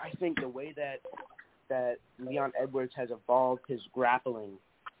I think the way that Leon Edwards has evolved his grappling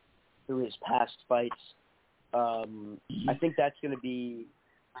through his past fights, I think that's going to be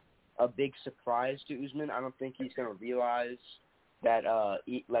a big surprise to Usman. I don't think he's going to realize that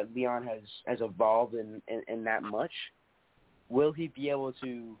Leon has evolved in that much. Will he be able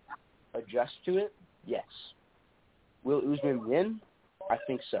to adjust to it? Yes. Will Usman win? I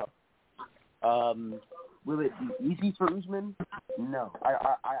think so. Will it be easy for Usman? No.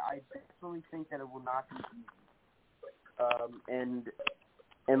 I definitely think that it will not be easy.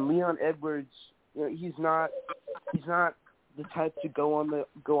 And Leon Edwards, he's not the type to go on the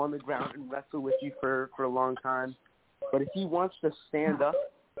ground and wrestle with you for a long time. But if he wants to stand up,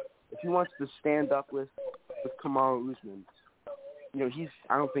 with Kamaru Usman,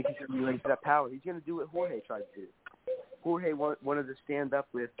 I don't think he's going to be ready for that power. He's going to do what Jorge tried to do. Jorge wanted to stand up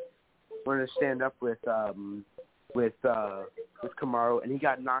with Kamaru, and he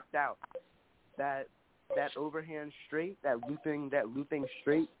got knocked out. That overhand straight, that looping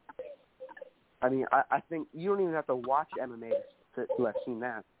straight. I mean, I think you don't even have to watch MMA to have seen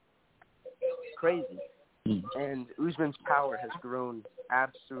that. Crazy. And Usman's power has grown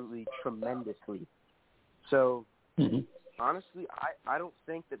absolutely tremendously. So, honestly, I don't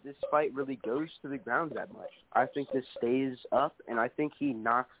think that this fight really goes to the ground that much. I think this stays up, and I think he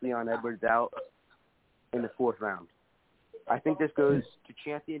knocks Leon Edwards out in the 4th round. I think this goes to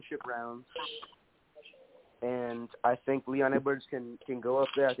championship rounds, and I think Leon Edwards can go up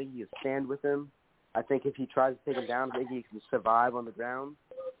there. I think he can stand with him. I think if he tries to take him down, I think he can survive on the ground.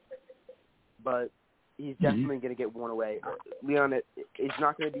 But he's definitely going to get one away. Leon is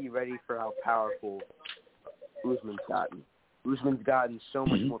not going to be ready for how powerful Usman's gotten. Usman's gotten so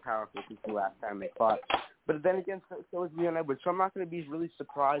much more powerful since the last time they fought. But then again, so is Leon Edwards. So I'm not going to be really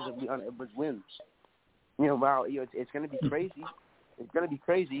surprised if Leon Edwards wins. It's going to be crazy. It's going to be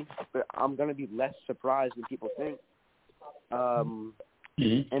crazy, but I'm going to be less surprised than people think. And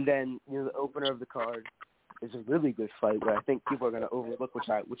then, the opener of the card is a really good fight, but I think people are going to overlook, which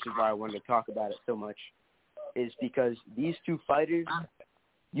is why I wanted to talk about it so much, is because these two fighters,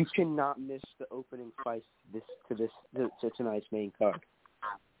 you cannot miss the opening fights to tonight's main card.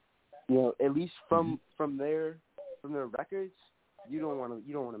 At least from their records, you don't want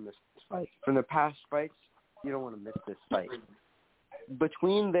to miss this fight. From their past fights, you don't want to miss this fight.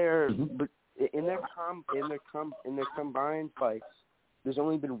 Between their in their combined fights, there's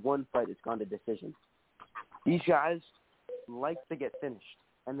only been one fight that's gone to decision. These guys like to get finished,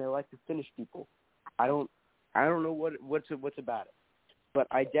 and they like to finish people. I don't know what's about it, but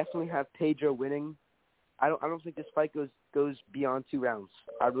I definitely have Pedro winning. I don't think this fight goes beyond 2 rounds.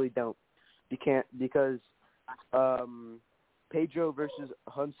 I really don't. Because Pedro versus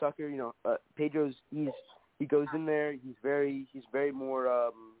Hunsucker, Pedro's he goes in there. He's very more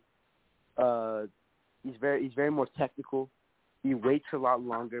technical. He waits a lot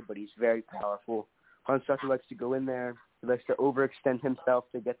longer, but he's very powerful. Hunsucker likes to go in there. He likes to overextend himself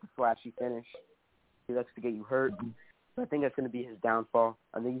to get the flashy finish. He likes to get you hurt. So I think that's going to be his downfall.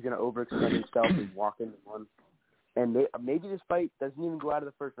 I think he's going to overextend himself and walk into one. And maybe this fight doesn't even go out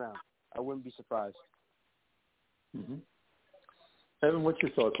of the 1st round. I wouldn't be surprised. Evan, what's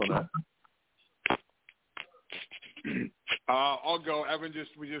your thoughts on that? I'll go.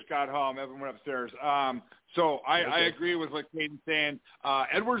 We just got home. Evan went upstairs. So I agree with what Kayden's saying.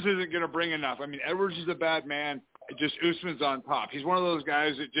 Edwards isn't going to bring enough. I mean, Edwards is a bad man. Just Usman's on top. He's one of those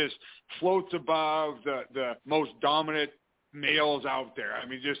guys that just floats above the most dominant males out there. I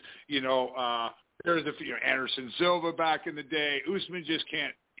mean, there's Anderson Silva back in the day. Usman just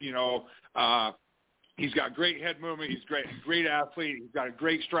can't, he's got great head movement. He's great athlete. He's got a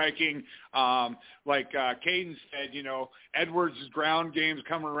great striking. Like Kayden said, Edwards' ground game's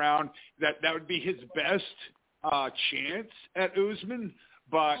coming around. That would be his best chance at Usman.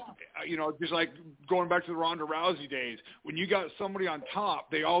 But, just like going back to the Ronda Rousey days, when you got somebody on top,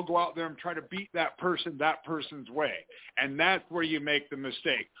 they all go out there and try to beat that person's way. And that's where you make the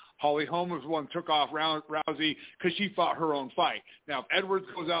mistake. Holly Holm was the one who took off Rousey because she fought her own fight. Now, if Edwards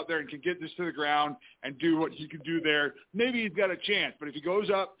goes out there and can get this to the ground and do what he can do there, maybe he's got a chance. But if he goes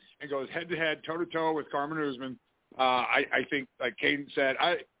up and goes head-to-head, toe-to-toe with Carmen Usman, I think, like Kayden said,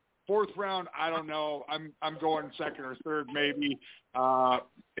 Fourth round, I don't know. I'm going second or third maybe.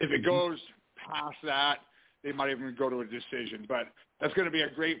 If it goes past that, they might even go to a decision. But that's going to be a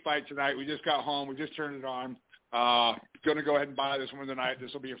great fight tonight. We just got home. We just turned it on. Going to go ahead and buy this one tonight.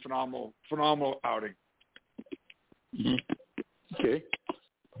 This will be a phenomenal outing. Mm-hmm. Okay.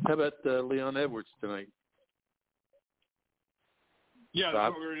 How about Leon Edwards tonight? Yeah,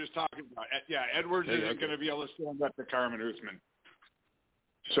 that's what we were just talking about. Yeah, Edwards isn't going to be able to stand up to Carmen Usman.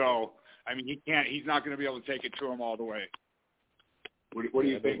 So, I mean, he's not going to be able to take it to him all the way. What do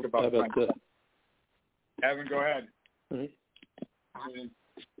you think about that? Evan, go ahead. Mm-hmm.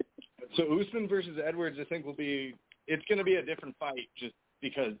 So Usman versus Edwards, I think it's going to be a different fight just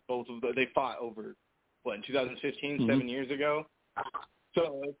because they fought over, in 2015, 7 years ago.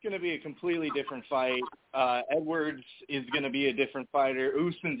 So it's going to be a completely different fight. Edwards is going to be a different fighter.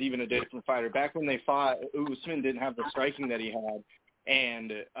 Usman's even a different fighter. Back when they fought, Usman didn't have the striking that he had,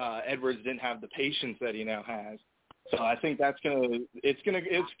 and Edwards didn't have the patience that he now has. So I think it's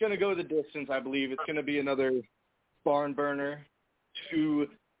gonna go the distance. I believe it's gonna be another barn burner.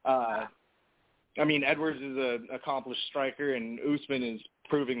 Edwards is an accomplished striker, and Usman is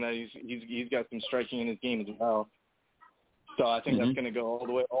proving that he's got some striking in his game as well. So I think that's going to go all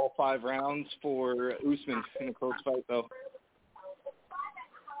the way, all 5 rounds for Usman in a close fight, though.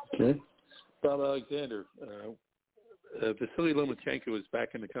 Okay. Bob Alexander, Vasily Lomachenko is back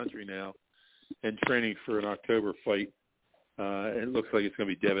in the country now and training for an October fight. It looks like it's going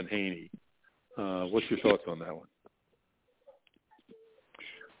to be Devin Haney. What's your thoughts on that one?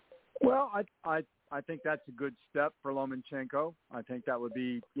 Well, I think that's a good step for Lomachenko. I think that would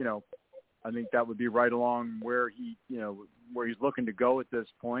be, right along where where he's looking to go at this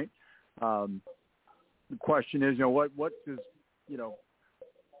point. The question is, what does,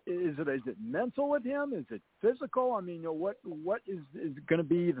 is it mental with him? Is it physical? I mean, what is going to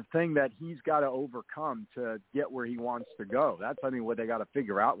be the thing that he's got to overcome to get where he wants to go? That's, what they got to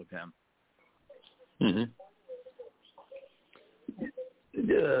figure out with him. Mm-hmm.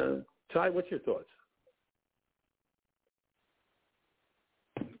 Ty, what's your thoughts?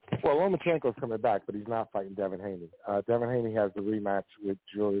 Well, Lomachenko's coming back, but he's not fighting Devin Haney. Devin Haney has the rematch with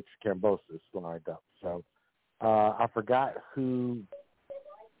George Kambosos lined up. So I forgot who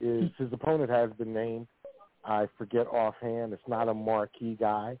his opponent has been named. I forget offhand. It's not a marquee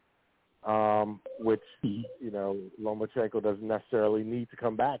guy, which, Lomachenko doesn't necessarily need to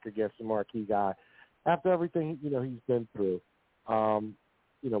come back against a marquee guy after everything, he's been through,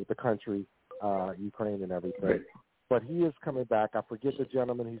 with the country, Ukraine and everything. Right. But he is coming back. I forget the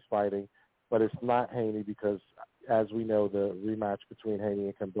gentleman he's fighting, but it's not Haney because, as we know, the rematch between Haney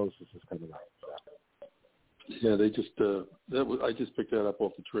and Kambosos is coming up. So. Yeah, they just I just picked that up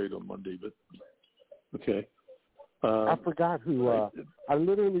off the trade on Monday, but okay. I forgot who. I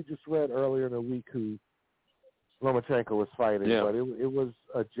literally just read earlier in the week who Lomachenko was fighting, but it was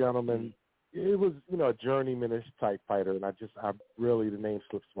a gentleman. It was a journeyman-ish type fighter, and the name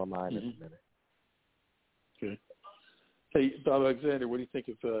slips my mind in a minute. Okay. Hey, Bob Alexander, what do you think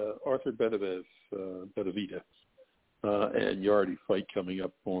of Arthur Beterbiev, Beterbiev, and Yardy fight coming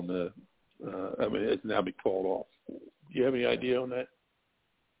up on the? It's now been called off. Do you have any idea on that?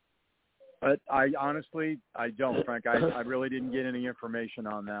 I honestly don't, Frank. I really didn't get any information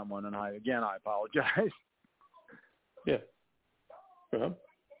on that one, and I apologize. Yeah.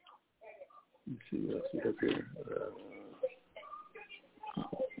 Let's see what else we have here.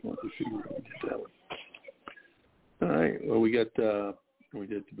 Want to see where we get that one. All right. Well, we did the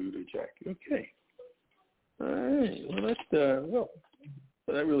Buddha Jack. Okay. All right. Well,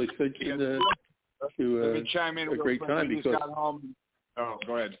 that really fits into a great time because.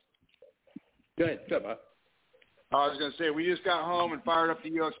 Go ahead. Go ahead. Come on. I was going to say, we just got home and fired up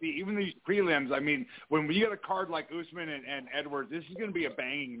the UFC. Even these prelims, when we get a card like Usman and Edwards, this is going to be a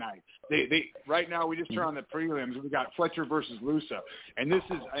banging night. They right now, we just turned on the prelims. We got Fletcher versus Lusa. And this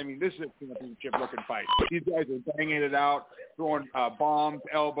is a championship-looking fight. These guys are banging it out, throwing bombs,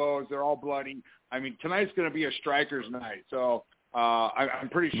 elbows. They're all bloody. Tonight's going to be a striker's night. So I'm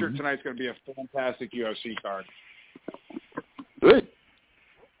pretty sure tonight's going to be a fantastic UFC card. Good.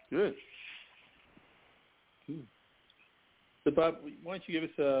 So, Bob, why don't you give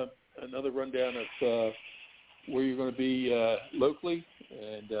us another rundown of where you're going to be locally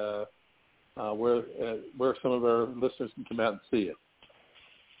and where some of our listeners can come out and see it?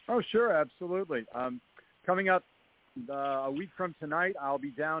 Oh, sure, absolutely. Coming up a week from tonight, I'll be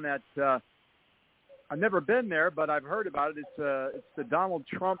down at I've never been there, but I've heard about it. It's the Donald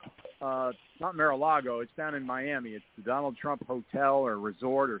Trump, not Mar-a-Lago. It's down in Miami. It's the Donald Trump Hotel or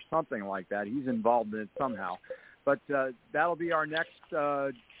Resort or something like that. He's involved in it somehow. But that'll be our next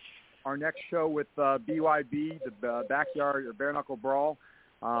our next show with BYB, the Backyard or Bare Knuckle Brawl.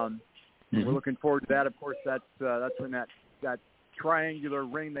 We're looking forward to that. Of course, that's when that triangular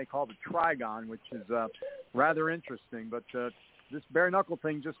ring they call the Trigon, which is rather interesting. But this bare knuckle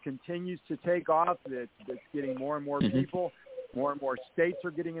thing just continues to take off. It's getting more and more people. More and more states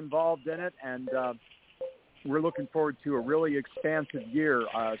are getting involved in it, and we're looking forward to a really expansive year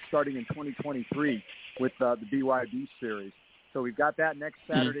starting in 2023 with the BYB series. So we've got that next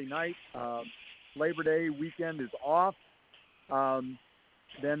Saturday night. Labor Day weekend is off.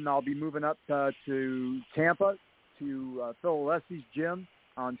 Then I'll be moving up to Tampa to Phil Alessi's gym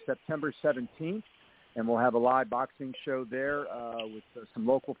on September 17th, and we'll have a live boxing show there with some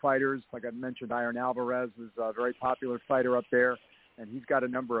local fighters. Like I mentioned, Iron Alvarez is a very popular fighter up there, and he's got a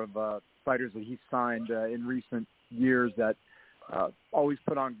number of fighters that he's signed in recent years that always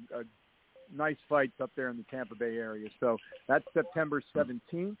put on nice fights up there in the Tampa Bay area. So that's September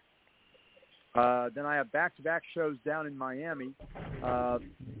 17th. Then I have back-to-back shows down in Miami.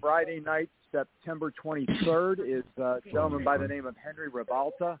 Friday night, September 23rd, is a gentleman by the name of Henry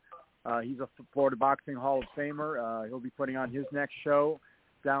Rivalta. He's a Florida Boxing Hall of Famer. He'll be putting on his next show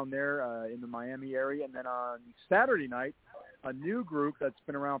down there in the Miami area. And then on Saturday night, a new group that's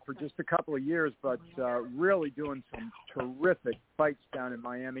been around for just a couple of years, but really doing some terrific fights down in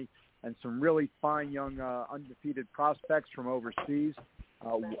Miami and some really fine young undefeated prospects from overseas.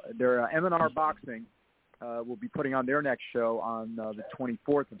 Their M&R Boxing will be putting on their next show on the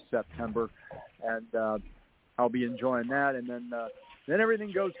 24th of September, and I'll be enjoying that. And then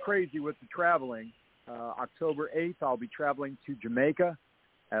everything goes crazy with the traveling. October 8th, I'll be traveling to Jamaica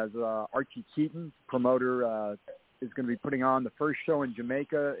as Archie Keaton, promoter, is going to be putting on the first show in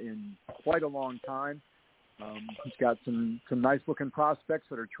Jamaica in quite a long time. He's got some nice-looking prospects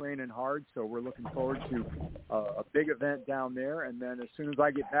that are training hard, so we're looking forward to a big event down there. And then as soon as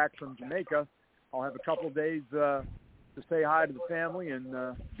I get back from Jamaica, I'll have a couple of days to say hi to the family and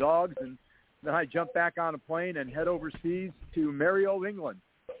dogs, and then I jump back on a plane and head overseas to Merrill, England,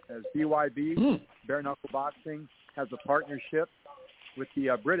 as BYB, Bare Knuckle Boxing, has a partnership with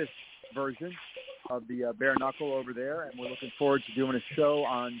the British version of the Bare Knuckle over there, and we're looking forward to doing a show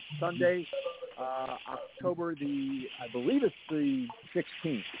on Sunday, October I believe it's the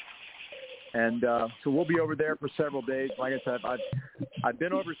 16th. And so we'll be over there for several days. Like I said, I've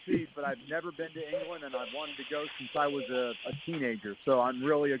been overseas, but I've never been to England, and I've wanted to go since I was a teenager. So I'm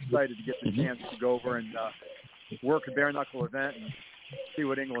really excited to get the chance to go over and work a bare knuckle event and see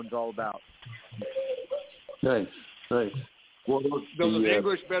what England's all about. Nice. Well, those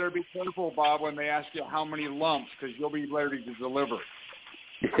English better be careful, Bob, when they ask you how many lumps, because you'll be ready to deliver.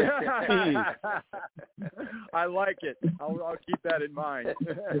 I like it. I'll keep that in mind.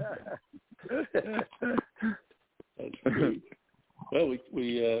 That's great. Well,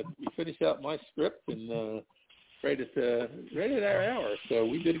 we finished out my script and right at our hour, so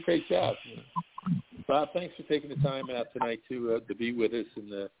we did a great job. Bob, thanks for taking the time out tonight to be with us and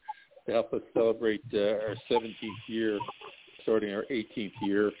to help us celebrate our 17th year, starting our 18th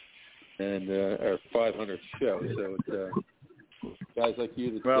year, and our 500th show. So it's guys like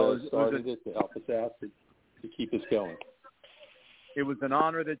you that started it to help us out to keep us going. It was an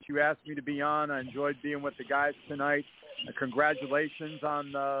honor that you asked me to be on. I enjoyed being with the guys tonight. Congratulations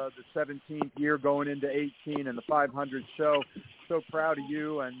on the 17th year going into 18 and the 500th show. So proud of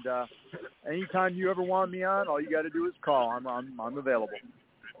you. And anytime you ever want me on, all you got to do is call. I'm available.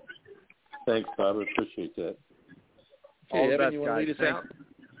 Thanks, Bob. I appreciate that. All the Evan, best, you want to lead us out?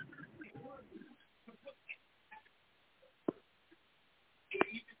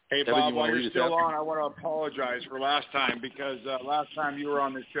 Hey, Bob, while you're still on, I want to apologize for last time because last time you were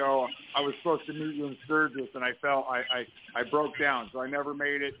on the show, I was supposed to meet you in Sturgis, and I felt I broke down, so I never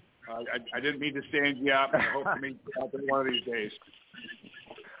made it. I didn't mean to stand you up. I hope to meet you out there one of these days.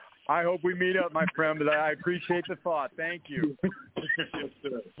 I hope we meet up, my friend, but I appreciate the thought. Thank you.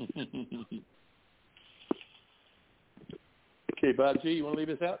 Okay, Bob G., you want to lead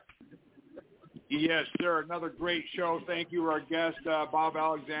us out? Yes, sir. Another great show. Thank you, our guest, Bob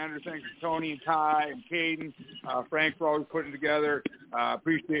Alexander. Thanks to Tony and Ty and Kayden, Frank, for always putting together.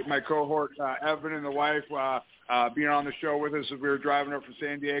 Appreciate my cohort, Evan, and the wife being on the show with us as we were driving up from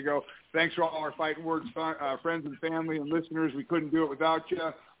San Diego. Thanks to all our Fighting Words friends and family and listeners. We couldn't do it without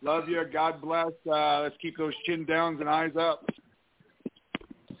you. Love you. God bless. Let's keep those chin downs and eyes up.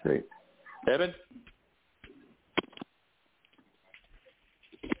 Great. Evan?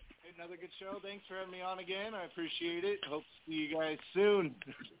 Another good show. Thanks for having me on again. I appreciate it. Hope to see you guys soon.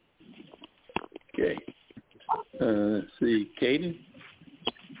 Okay. Let's see. Kayden?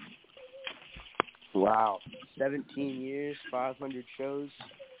 Wow. 17 years, 500 shows.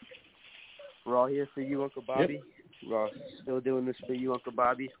 We're all here for you, Uncle Bobby. Yep. We're all still doing this for you, Uncle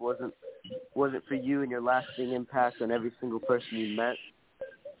Bobby. Wasn't for you and your lasting impact on every single person you met,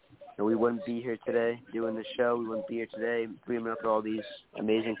 and we wouldn't be here today doing this show. We wouldn't be here today bringing up all these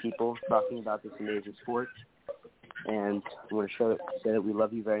amazing people talking about this amazing sport. And I want to say that we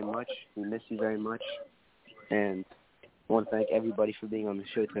love you very much. We miss you very much. And I want to thank everybody for being on the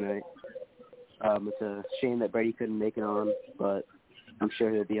show tonight. It's a shame that Brady couldn't make it on, but I'm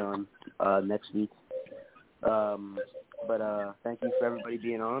sure he'll be on next week. But thank you for everybody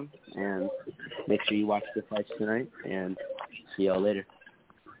being on, and make sure you watch the fights tonight, and see y'all later.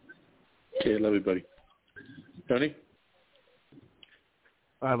 Okay, love you, buddy. Tony?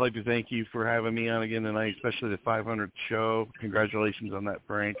 I'd like to thank you for having me on again tonight, especially the 500th show. Congratulations on that,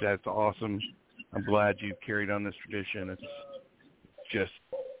 Frank. That's awesome. I'm glad you carried on this tradition. It's just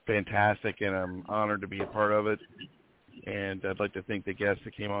fantastic, and I'm honored to be a part of it. And I'd like to thank the guests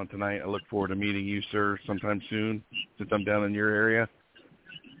that came on tonight. I look forward to meeting you, sir, sometime soon, since I'm down in your area.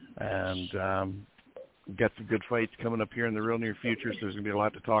 And we've got some good fights coming up here in the real near future, so there's going to be a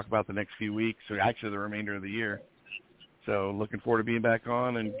lot to talk about the next few weeks, or actually the remainder of the year. So looking forward to being back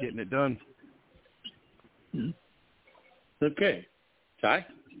on and getting it done. Okay. Ty?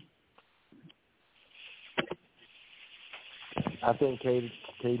 I think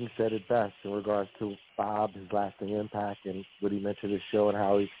Kayden said it best in regards to Bob, his lasting impact, and what he meant to this show and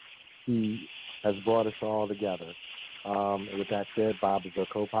how he has brought us all together. And with that said, Bob is our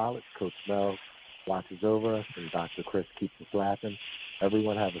co-pilot. Coach Mel watches over us, and Dr. Chris keeps us laughing.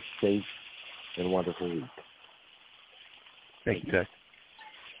 Everyone have a safe and wonderful week. Thank you, Tech.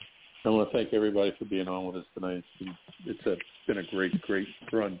 I want to thank everybody for being on with us tonight. It's been a great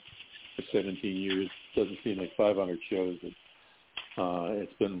run for 17 years. It doesn't seem like 500 shows.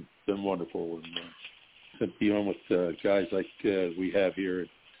 It's been wonderful. And be on with guys like we have here,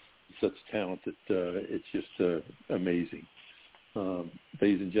 such talent that it's just amazing.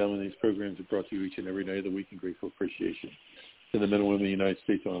 Ladies and gentlemen, these programs are brought to you each and every night of the week in grateful appreciation to the men and women of the United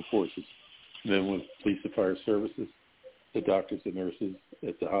States Armed Forces, men and women police and fire services, the doctors and nurses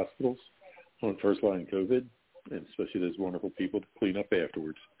at the hospitals on the first line of COVID, and especially those wonderful people to clean up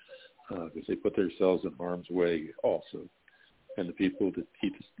afterwards, because they put themselves in harm's way also, and the people that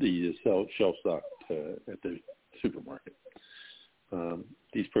keep the shelf stocked at the supermarket.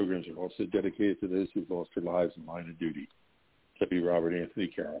 These programs are also dedicated to those who've lost their lives in line of duty. Deputy Robert Anthony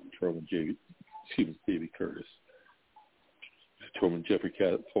Carroll, Patrolman David Curtis, Patrolman Jeffrey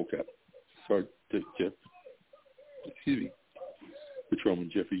Polkap, Patrolman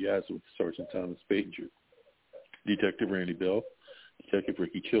Jeffrey Yazwood, Sergeant Thomas Batinger, Detective Randy Bell, Detective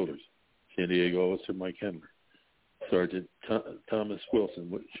Ricky Childers, San Diego Officer Mike Hendler, Sergeant Thomas Wilson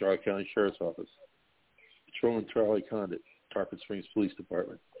with Charlotte County Sheriff's Office, Patrolman Charlie Condit, Tarpon Springs Police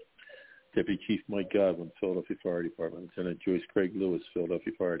Department, Deputy Chief Mike Godwin, Philadelphia Fire Department, Lieutenant Joyce Craig Lewis,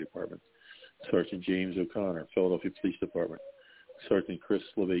 Philadelphia Fire Department, Sergeant James O'Connor, Philadelphia Police Department, Sergeant Chris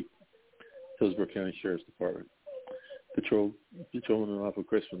Levate, Hillsborough County Sheriff's Department, Patrolman Alpha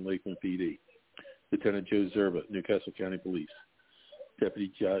Crispin, Lakeland PD, Lieutenant Joe Zerba, Newcastle County Police,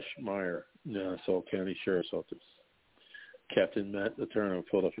 Deputy Josh Meyer, Nassau County Sheriff's Office, Captain Matt Letourneau,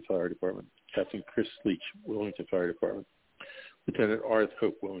 Philadelphia Fire Department, Captain Chris Leach, Wilmington Fire Department, Lieutenant Arth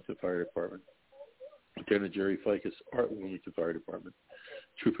Hope, Wilmington Fire Department, Lieutenant Jerry Ficus, Art, Wilmington Fire Department,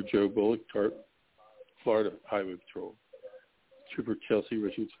 Trooper Joe Bullock, Florida Highway Patrol, Trooper Chelsea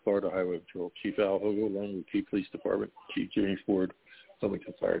Richards, Florida Highway Patrol, Chief Al Hogo, Longwood Key Police Department, Chief James Ford,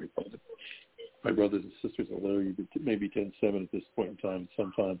 Wilmington Fire Department. My brothers and sisters, although you may be 10-7 at this point in time,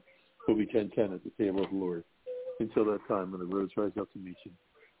 sometime we'll be 10-10 at the table of the Lord. Until that time, when the roads rise up to meet you,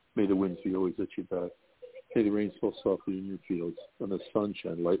 may the winds be always at your back. May the rain fall softly in your fields, and the sun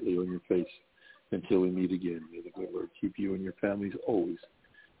shine lightly on your face. Until we meet again, may the good Lord keep you and your families always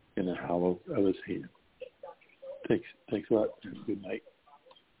in the hollow of his hand. Thanks a lot, and good night.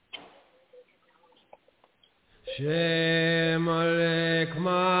 Shem Alek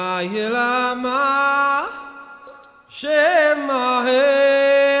Ma'ilama, Shem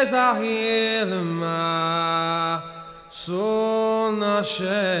Ahezahilma, Sona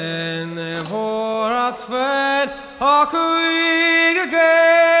Shen Evoratfen, Akuig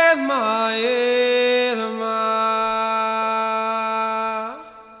again Ma'ilma.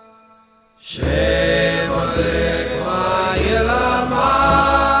 Shem Alek Ma'ilama,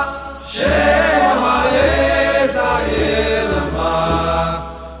 Shem Ahezahilma,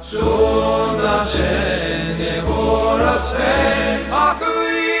 Sona Shen Evoratfen,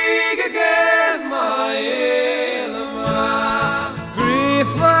 Akuig again Ma'ilma.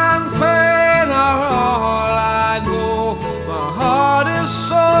 Grief and pain are all I know. My heart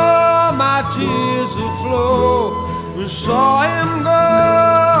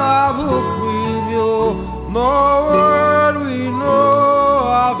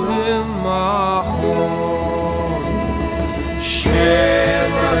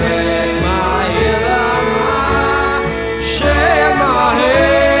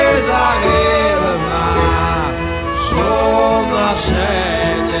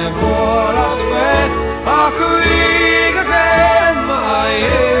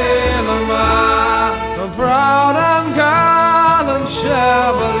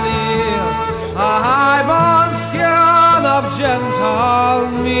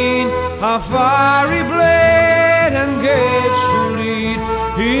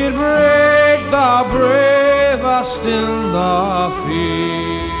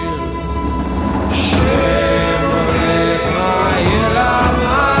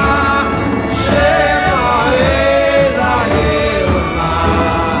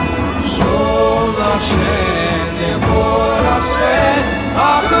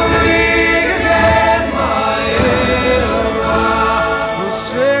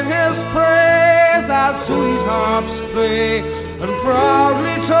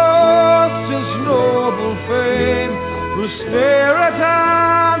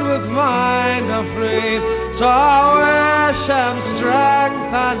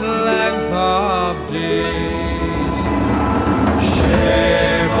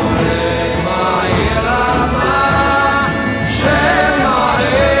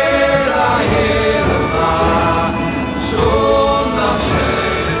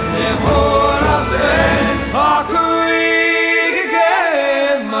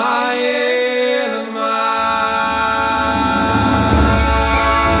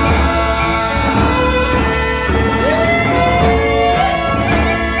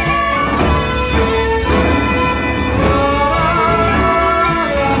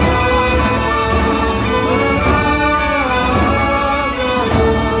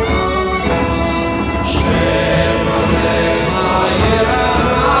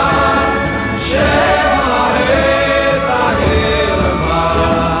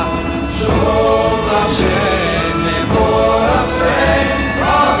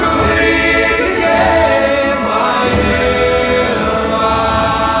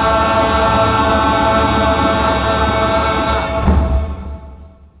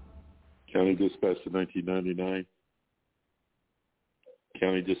Dispatch to 1999.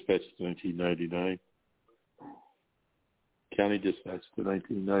 County Dispatch to 1999. County Dispatch to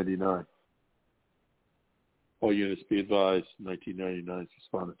 1999. All units be advised, 1999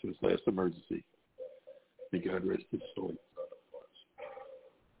 responded to his last emergency. May God rest his soul.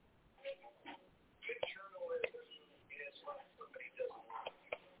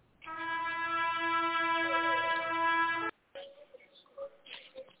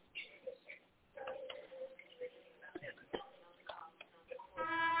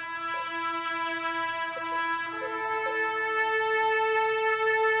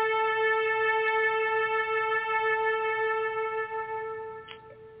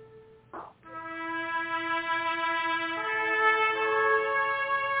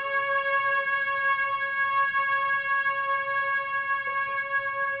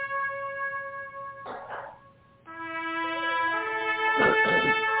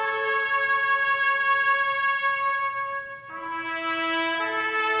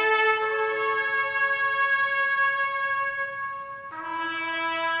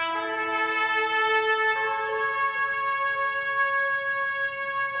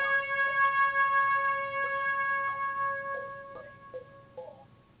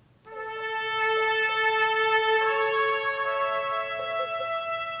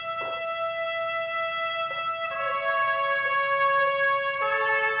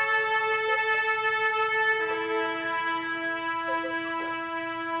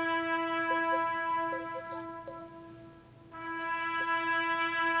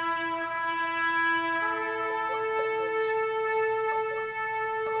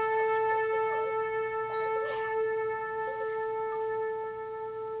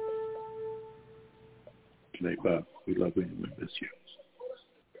 Good night, Bob. We love you and we miss you.